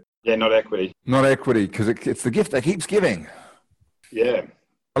get it. Yeah, not equity. Not equity, because it's the gift that keeps giving. Yeah.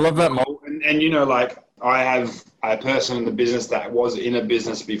 I love that model. And like, I have a person in the business that was in a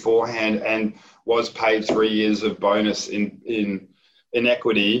business beforehand and was paid 3 years of bonus in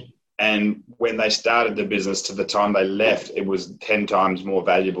equity. And when they started the business to the time they left, it was 10 times more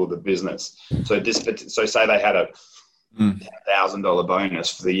valuable, the business. So say they had a $1,000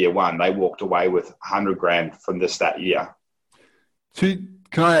 bonus for the year 1, they walked away with $100,000 from that year. Can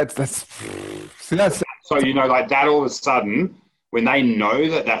I add that's so like that all of a sudden, when they know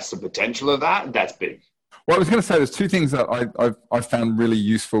that that's the potential of that's big. Well, I was going to say there's 2 things that I've found really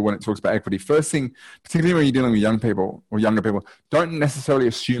useful when it talks about equity. First thing, particularly when you're dealing with young people or younger people, don't necessarily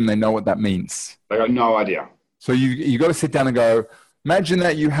assume they know what that means. They got no idea. So you got to sit down and go, Imagine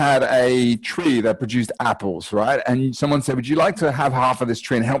that you had a tree that produced apples, right? And someone said, would you like to have half of this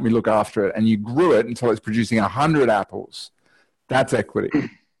tree and help me look after it? And you grew it until it's producing 100 apples. That's equity,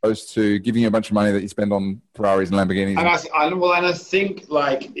 opposed to giving you a bunch of money that you spend on Ferraris and Lamborghinis. And I think,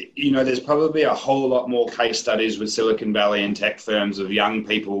 like, you know, there's probably a whole lot more case studies with Silicon Valley and tech firms of young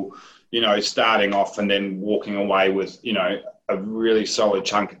people, you know, starting off and then walking away with, you know, a really solid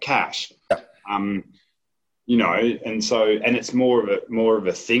chunk of cash. Yeah. You know, and it's more of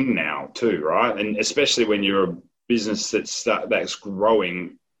a thing now too, right? And especially when you're a business that's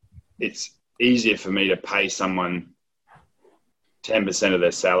growing, it's easier for me to pay someone 10% of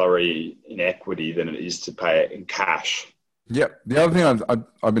their salary in equity than it is to pay it in cash. Yep. The other thing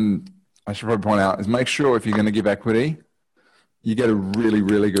I should probably point out is make sure if you're going to give equity, you get a really,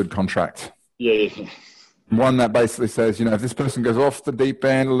 really good contract. Yeah. One that basically says, you know, if this person goes off the deep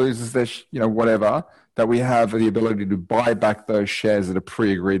end or loses their, you know, whatever, that we have the ability to buy back those shares at a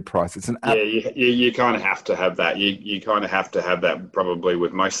pre-agreed price. It's you kind of have to have that. You kind of have to have that probably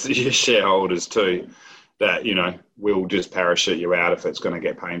with most of your shareholders too, that, you know, we'll just parachute you out if it's going to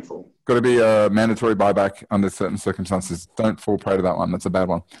get painful. Got to be a mandatory buyback under certain circumstances. Don't fall prey to that one. That's a bad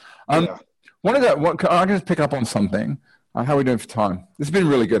one. I can just pick up on something. How are we doing for time? This has been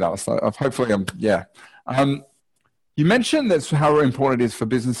really good, Alisdair. Hopefully, you mentioned that's how important it is for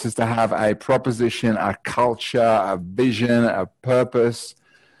businesses to have a proposition, a culture, a vision, a purpose.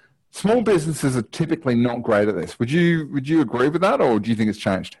 Small businesses are typically not great at this. Would you agree with that, or do you think it's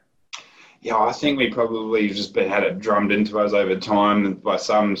changed? Yeah, I think we probably just had it drummed into us over time by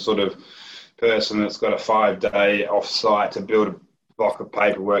some sort of person that's got a 5-day off-site to build a block of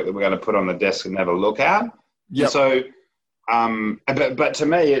paperwork that we're going to put on the desk and never look at. Yeah. So, but to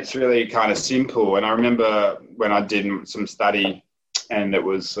me, it's really kind of simple. And I remember when I did some study, and it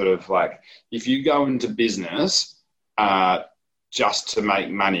was sort of like, if you go into business just to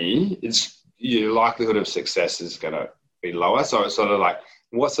make money, your likelihood of success is going to be lower. So it's sort of like,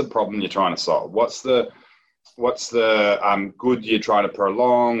 what's the problem you're trying to solve? What's the good you're trying to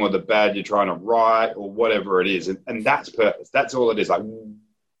prolong, or the bad you're trying to right, or whatever it is. And that's purpose. That's all it is. Like,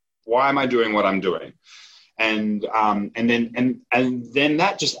 why am I doing what I'm doing? And then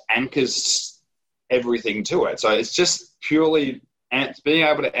that just anchors everything to it. So it's just purely being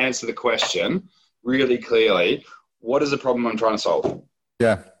able to answer the question really clearly. What is the problem I'm trying to solve?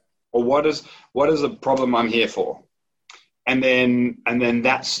 Yeah. Or what is the problem I'm here for? And then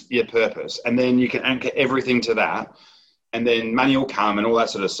that's your purpose. And then you can anchor everything to that. And then money will come and all that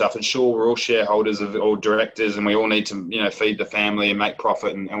sort of stuff. And sure, we're all shareholders or directors, and we all need to, you know, feed the family and make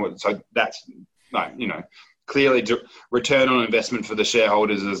profit. And so that's, you know, clearly return on investment for the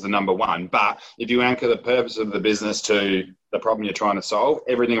shareholders is the number one. But if you anchor the purpose of the business to the problem you're trying to solve,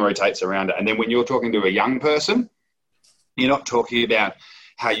 everything rotates around it. And then when you're talking to a young person, you're not talking about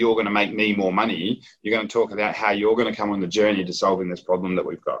how you're going to make me more money. You're going to talk about how you're going to come on the journey to solving this problem that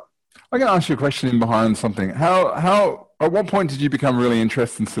we've got. I'm going to ask you a question in behind something. How at what point did you become really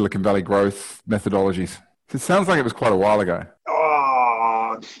interested in Silicon Valley growth methodologies? It sounds like it was quite a while ago.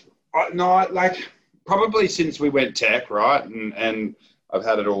 No, like probably since we went tech, right? And I've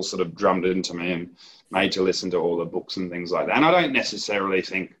had it all sort of drummed into me and made to listen to all the books and things like that. And I don't necessarily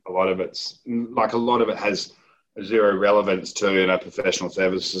think a lot of it has zero relevance to in a professional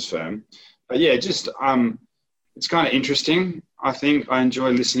services firm. But yeah, just it's kind of interesting. I think I enjoy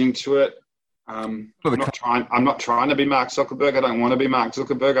listening to it. I'm not trying to be Mark Zuckerberg. I don't want to be Mark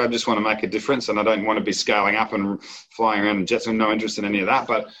Zuckerberg. I just want to make a difference, and I don't want to be scaling up and flying around in jets. I'm no interest in any of that.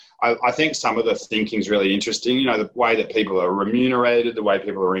 But I think some of the thinking is really interesting. You know, the way that people are remunerated, the way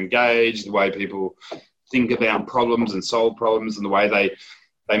people are engaged, the way people think about problems and solve problems, and the way I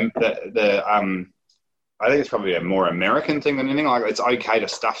think it's probably a more American thing than anything. Like, it's okay to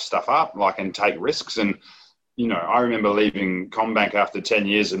stuff up, like, and take risks. And, you know, I remember leaving Combank after 10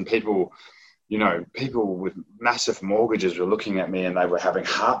 years, and people with massive mortgages were looking at me and they were having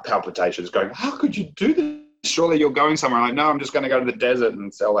heart palpitations going, how could you do this? Surely you're going somewhere. I'm like, no, I'm just going to go to the desert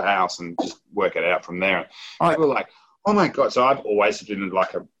and sell the house and just work it out from there. People were like, oh my God. So I've always been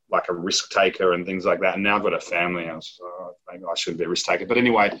like a risk taker and things like that. And now I've got a family. Maybe I shouldn't be a risk taker. But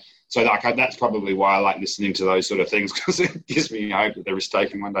anyway, so that's probably why I like listening to those sort of things, because it gives me hope that the risk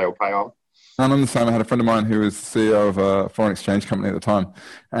taking one day will pay off. And on the same, I had a friend of mine who was CEO of a foreign exchange company at the time.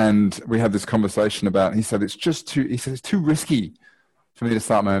 And we had this conversation about, he said, it's too risky for me to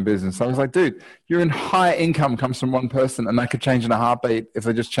start my own business. So I was like, dude, you're in higher income comes from one person, and that could change in a heartbeat. If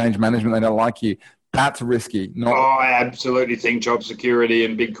they just change management, they don't like you. That's risky. I absolutely think job security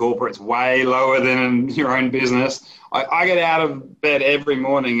in big corporate's way lower than in your own business. I get out of bed every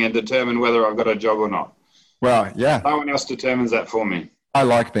morning and determine whether I've got a job or not. Well, yeah. No one else determines that for me. I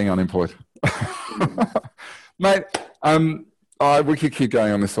like being unemployed. Mate, we could keep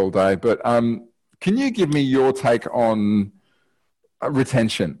going on this all day, but can you give me your take on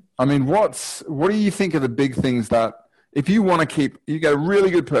retention? I mean, what do you think are the big things that if you want to keep, you get a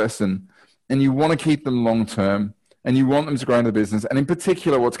really good person and you want to keep them long term and you want them to grow into the business, and in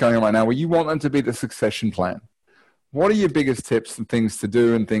particular what's going on right now where you want them to be the succession plan, what are your biggest tips and things to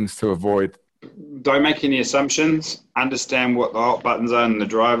do and things to avoid? Don't make any assumptions. Understand what the hot buttons are and the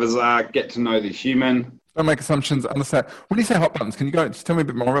drivers are. Get to know the human. Don't make assumptions. Understand. When you say hot buttons, can you just tell me a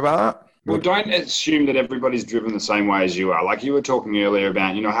bit more about that? Well, don't assume that everybody's driven the same way as you are. Like you were talking earlier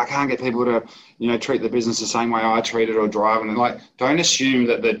about, I can't get people to, treat the business the same way I treat it or drive. And don't assume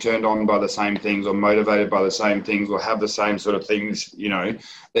that they're turned on by the same things or motivated by the same things or have the same sort of things,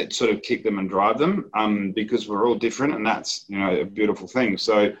 that sort of kick them and drive them, because we're all different, and that's, a beautiful thing.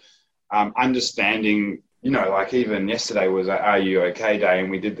 So understanding, even yesterday was a Are You OK Day, and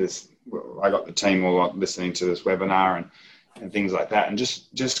we did this. I got the team all listening to this webinar and things like that, and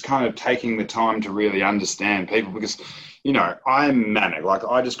just kind of taking the time to really understand people, because I'm manic. Like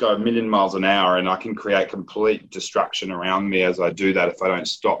I just go a million miles an hour and I can create complete destruction around me as I do that if I don't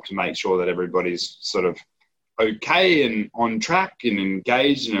stop to make sure that everybody's sort of okay and on track and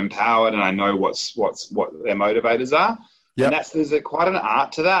engaged and empowered, and I know what their motivators are. Yep. And there's quite an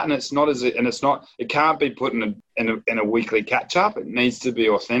art to that, and it can't be put in a weekly catch up. It needs to be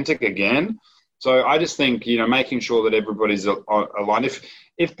authentic again. So I just think, making sure that everybody's aligned.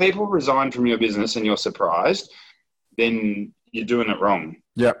 If people resign from your business and you're surprised, then you're doing it wrong.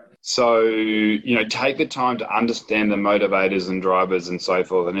 Yep. So, take the time to understand the motivators and drivers and so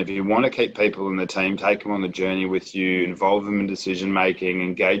forth. And if you want to keep people in the team, take them on the journey with you, involve them in decision making,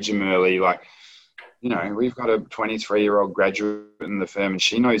 engage them early. We've got a 23-year-old graduate in the firm and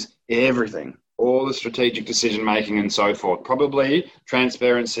she knows everything, all the strategic decision making and so forth. Probably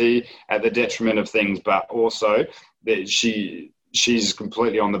transparency at the detriment of things, but also that she's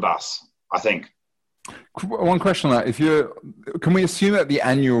completely on the bus, I think. One question on that. Can we assume that the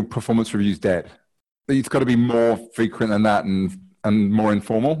annual performance review is dead? That it's got to be more frequent than that and more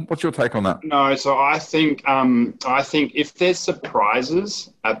informal? What's your take on that? No, so I think if there's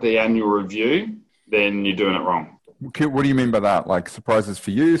surprises at the annual review, then you're doing it wrong. Okay, what do you mean by that? Like surprises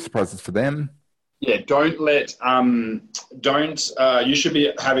for you, surprises for them? Yeah, you should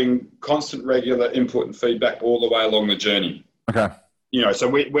be having constant regular input and feedback all the way along the journey. Okay. So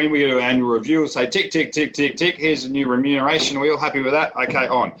when we do an annual review, we'll say tick, tick, tick, tick, tick, here's a new remuneration. Are we all happy with that? Okay,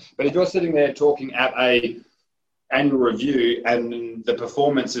 on. But if you're sitting there talking at a annual review and the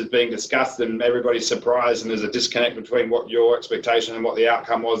performance is being discussed and everybody's surprised and there's a disconnect between what your expectation and what the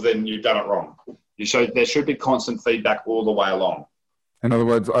outcome was, then you've done it wrong. There should be constant feedback all the way along. In other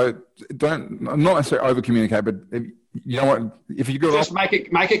words, I'm not necessarily over communicate, but if you go just make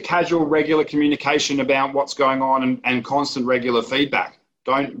it casual, regular communication about what's going on and constant regular feedback.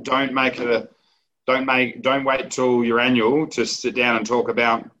 Don't wait till your annual to sit down and talk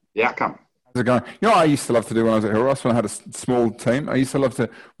about the outcome. How's it going? I used to love to do when I was at Hillross, when I had a small team. I used to love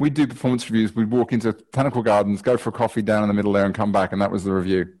we'd do performance reviews. We'd walk into Botanical Gardens, go for a coffee down in the middle there and come back, and that was the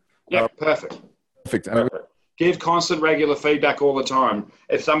review. Yeah, perfect. Perfect. Give constant, regular feedback all the time.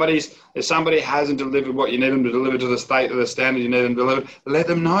 If somebody hasn't delivered what you need them to deliver to the state or the standard you need them to deliver, let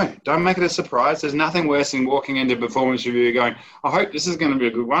them know. Don't make it a surprise. There's nothing worse than walking into a performance review going, I hope this is going to be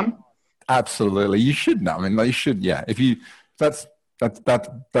a good one. Absolutely. You should know. I mean, you should, yeah. That's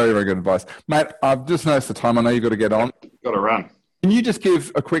very, very good advice. Mate, I've just noticed the time. I know you've got to get on. Got to run. Can you just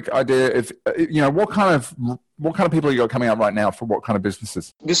give a quick idea of, what kind of people you got coming out right now for what kind of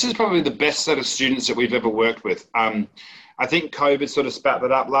businesses? This is probably the best set of students that we've ever worked with. I think COVID sort of spat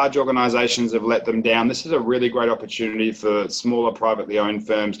that up. Large organisations have let them down. This is a really great opportunity for smaller privately owned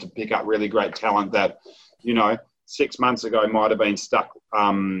firms to pick up really great talent that, 6 months ago might have been stuck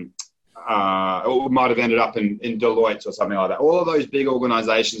or might have ended up in Deloitte or something like that. All of those big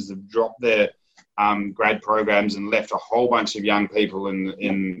organisations have dropped their grad programs and left a whole bunch of young people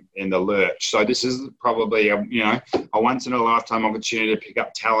in the lurch. So this is probably a once in a lifetime opportunity to pick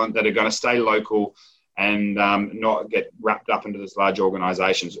up talent that are going to stay local and not get wrapped up into this large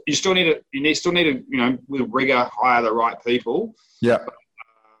organisations. You still need to with rigor hire the right people. Yeah.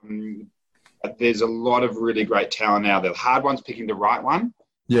 But there's a lot of really great talent now. The hard one's picking the right one.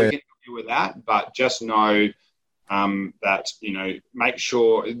 Yeah. We can help you with that, but just know that make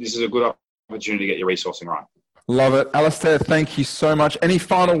sure this is a good opportunity to get your resourcing right. Love it. Alisdair, thank you so much. Any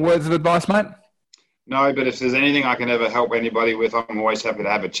final words of advice, mate? No, but if there's anything I can ever help anybody with, I'm always happy to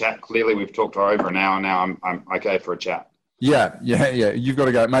have a chat. Clearly, we've talked for over an hour now. I'm okay for a chat. Yeah. You've got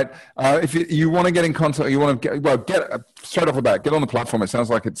to go, mate. If you want to get in contact, you want to get straight off the bat, get on the platform. It sounds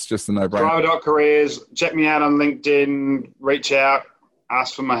like it's just a no-brainer. Driver.careers. Check me out on LinkedIn. Reach out.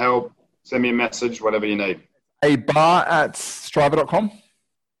 Ask for my help. Send me a message. Whatever you need. A bar at striver.com?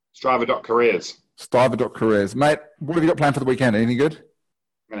 Striver.careers. Striver.careers. Mate, what have you got planned for the weekend? Anything good?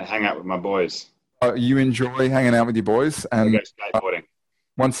 I'm going to hang out with my boys. You enjoy hanging out with your boys? And go skateboarding.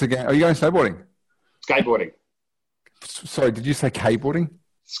 Once again, are you going snowboarding? Skateboarding. Sorry, did you say K-boarding?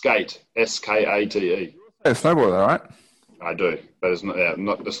 Skate. S-K-A-T-E. Yeah, snowboard, all right? I do. But it's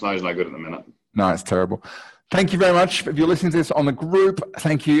the snow's no good at the minute. No, it's terrible. Thank you very much. If you're listening to this on the group,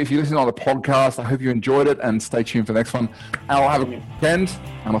 thank you. If you're listening on the podcast, I hope you enjoyed it, and stay tuned for the next one. Al, have a good weekend,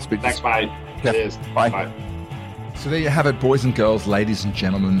 and I'll speak to you. Thanks, mate. Yeah. Cheers. Bye. So there you have it, boys and girls, ladies and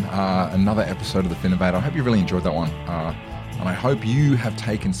gentlemen, another episode of The Finnovator. I hope you really enjoyed that one. And I hope you have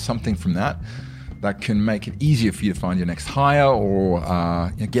taken something from that can make it easier for you to find your next hire,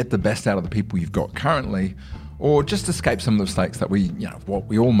 or get the best out of the people you've got currently, or just escape some of the mistakes that what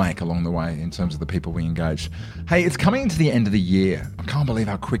we all make along the way in terms of the people we engage. Hey, it's coming to the end of the year. I can't believe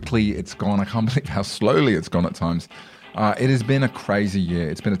how quickly it's gone. I can't believe how slowly it's gone at times. It has been a crazy year.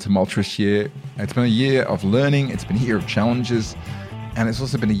 It's been a tumultuous year. It's been a year of learning. It's been a year of challenges. And it's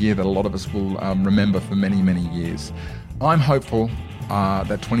also been a year that a lot of us will remember for many, many years. I'm hopeful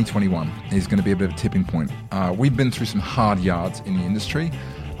that 2021 is going to be a bit of a tipping point. We've been through some hard yards in the industry.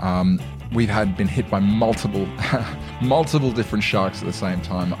 We've been hit by multiple different sharks at the same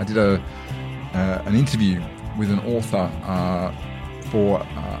time. I did an interview with an author for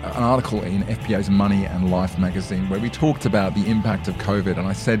an article in FPA's Money and Life magazine where we talked about the impact of COVID. And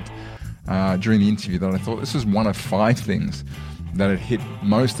I said during the interview that I thought this was one of 5 things that had hit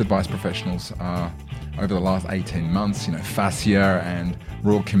most advice professionals over the last 18 months, FASIA and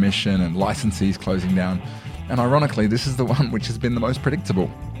Royal Commission and licensees closing down. And ironically, this is the one which has been the most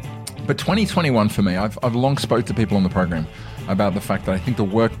predictable. But 2021 for me, I've long spoke to people on the program about the fact that I think the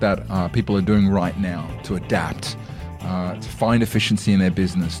work that people are doing right now to adapt, to find efficiency in their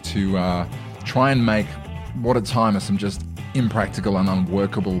business, to try and make what at time are some just impractical and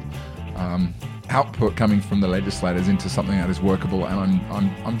unworkable output coming from the legislators into something that is workable. And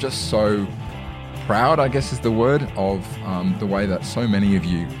I'm just so proud, I guess is the word, of the way that so many of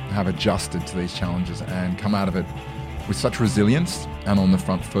you have adjusted to these challenges and come out of it with such resilience and on the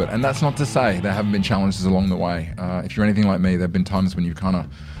front foot. And that's not to say there haven't been challenges along the way. If you're anything like me, there have been times when you've kind of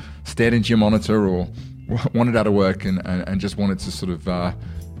stared into your monitor or wanted out of work and just wanted to sort of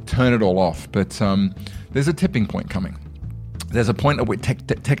turn it all off. But there's a tipping point coming. There's a point at which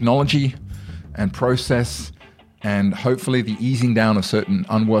technology and process and hopefully the easing down of certain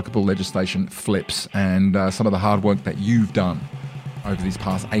unworkable legislation flips, and some of the hard work that you've done over these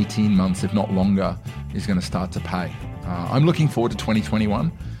past 18 months, if not longer, is going to start to pay. I'm looking forward to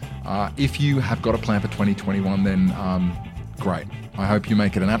 2021. If you have got a plan for 2021, then great. I hope you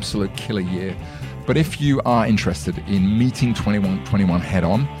make it an absolute killer year. But if you are interested in meeting 2021 head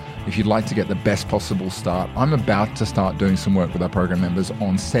on, if you'd like to get the best possible start, I'm about to start doing some work with our program members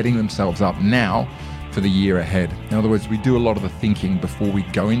on setting themselves up now for the year ahead. In other words, we do a lot of the thinking before we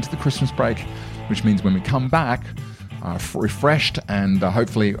go into the Christmas break, which means when we come back, refreshed and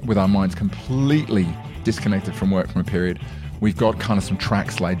hopefully with our minds completely disconnected from work from a period, we've got kind of some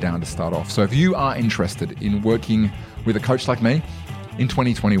tracks laid down to start off. So if you are interested in working with a coach like me in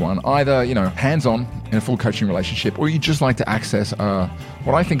 2021, either hands-on in a full coaching relationship, or you just like to access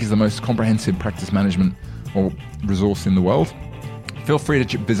what I think is the most comprehensive practice management or resource in the world, feel free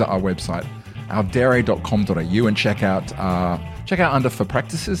to visit our website, ourdere.com.au, and check out under for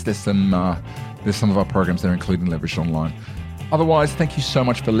practices. There's some of our programs there, including Leveraged Online. Otherwise, thank you so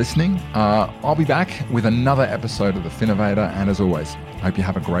much for listening. I'll be back with another episode of The Finnovator, and as always, I hope you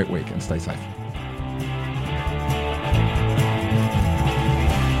have a great week and stay safe.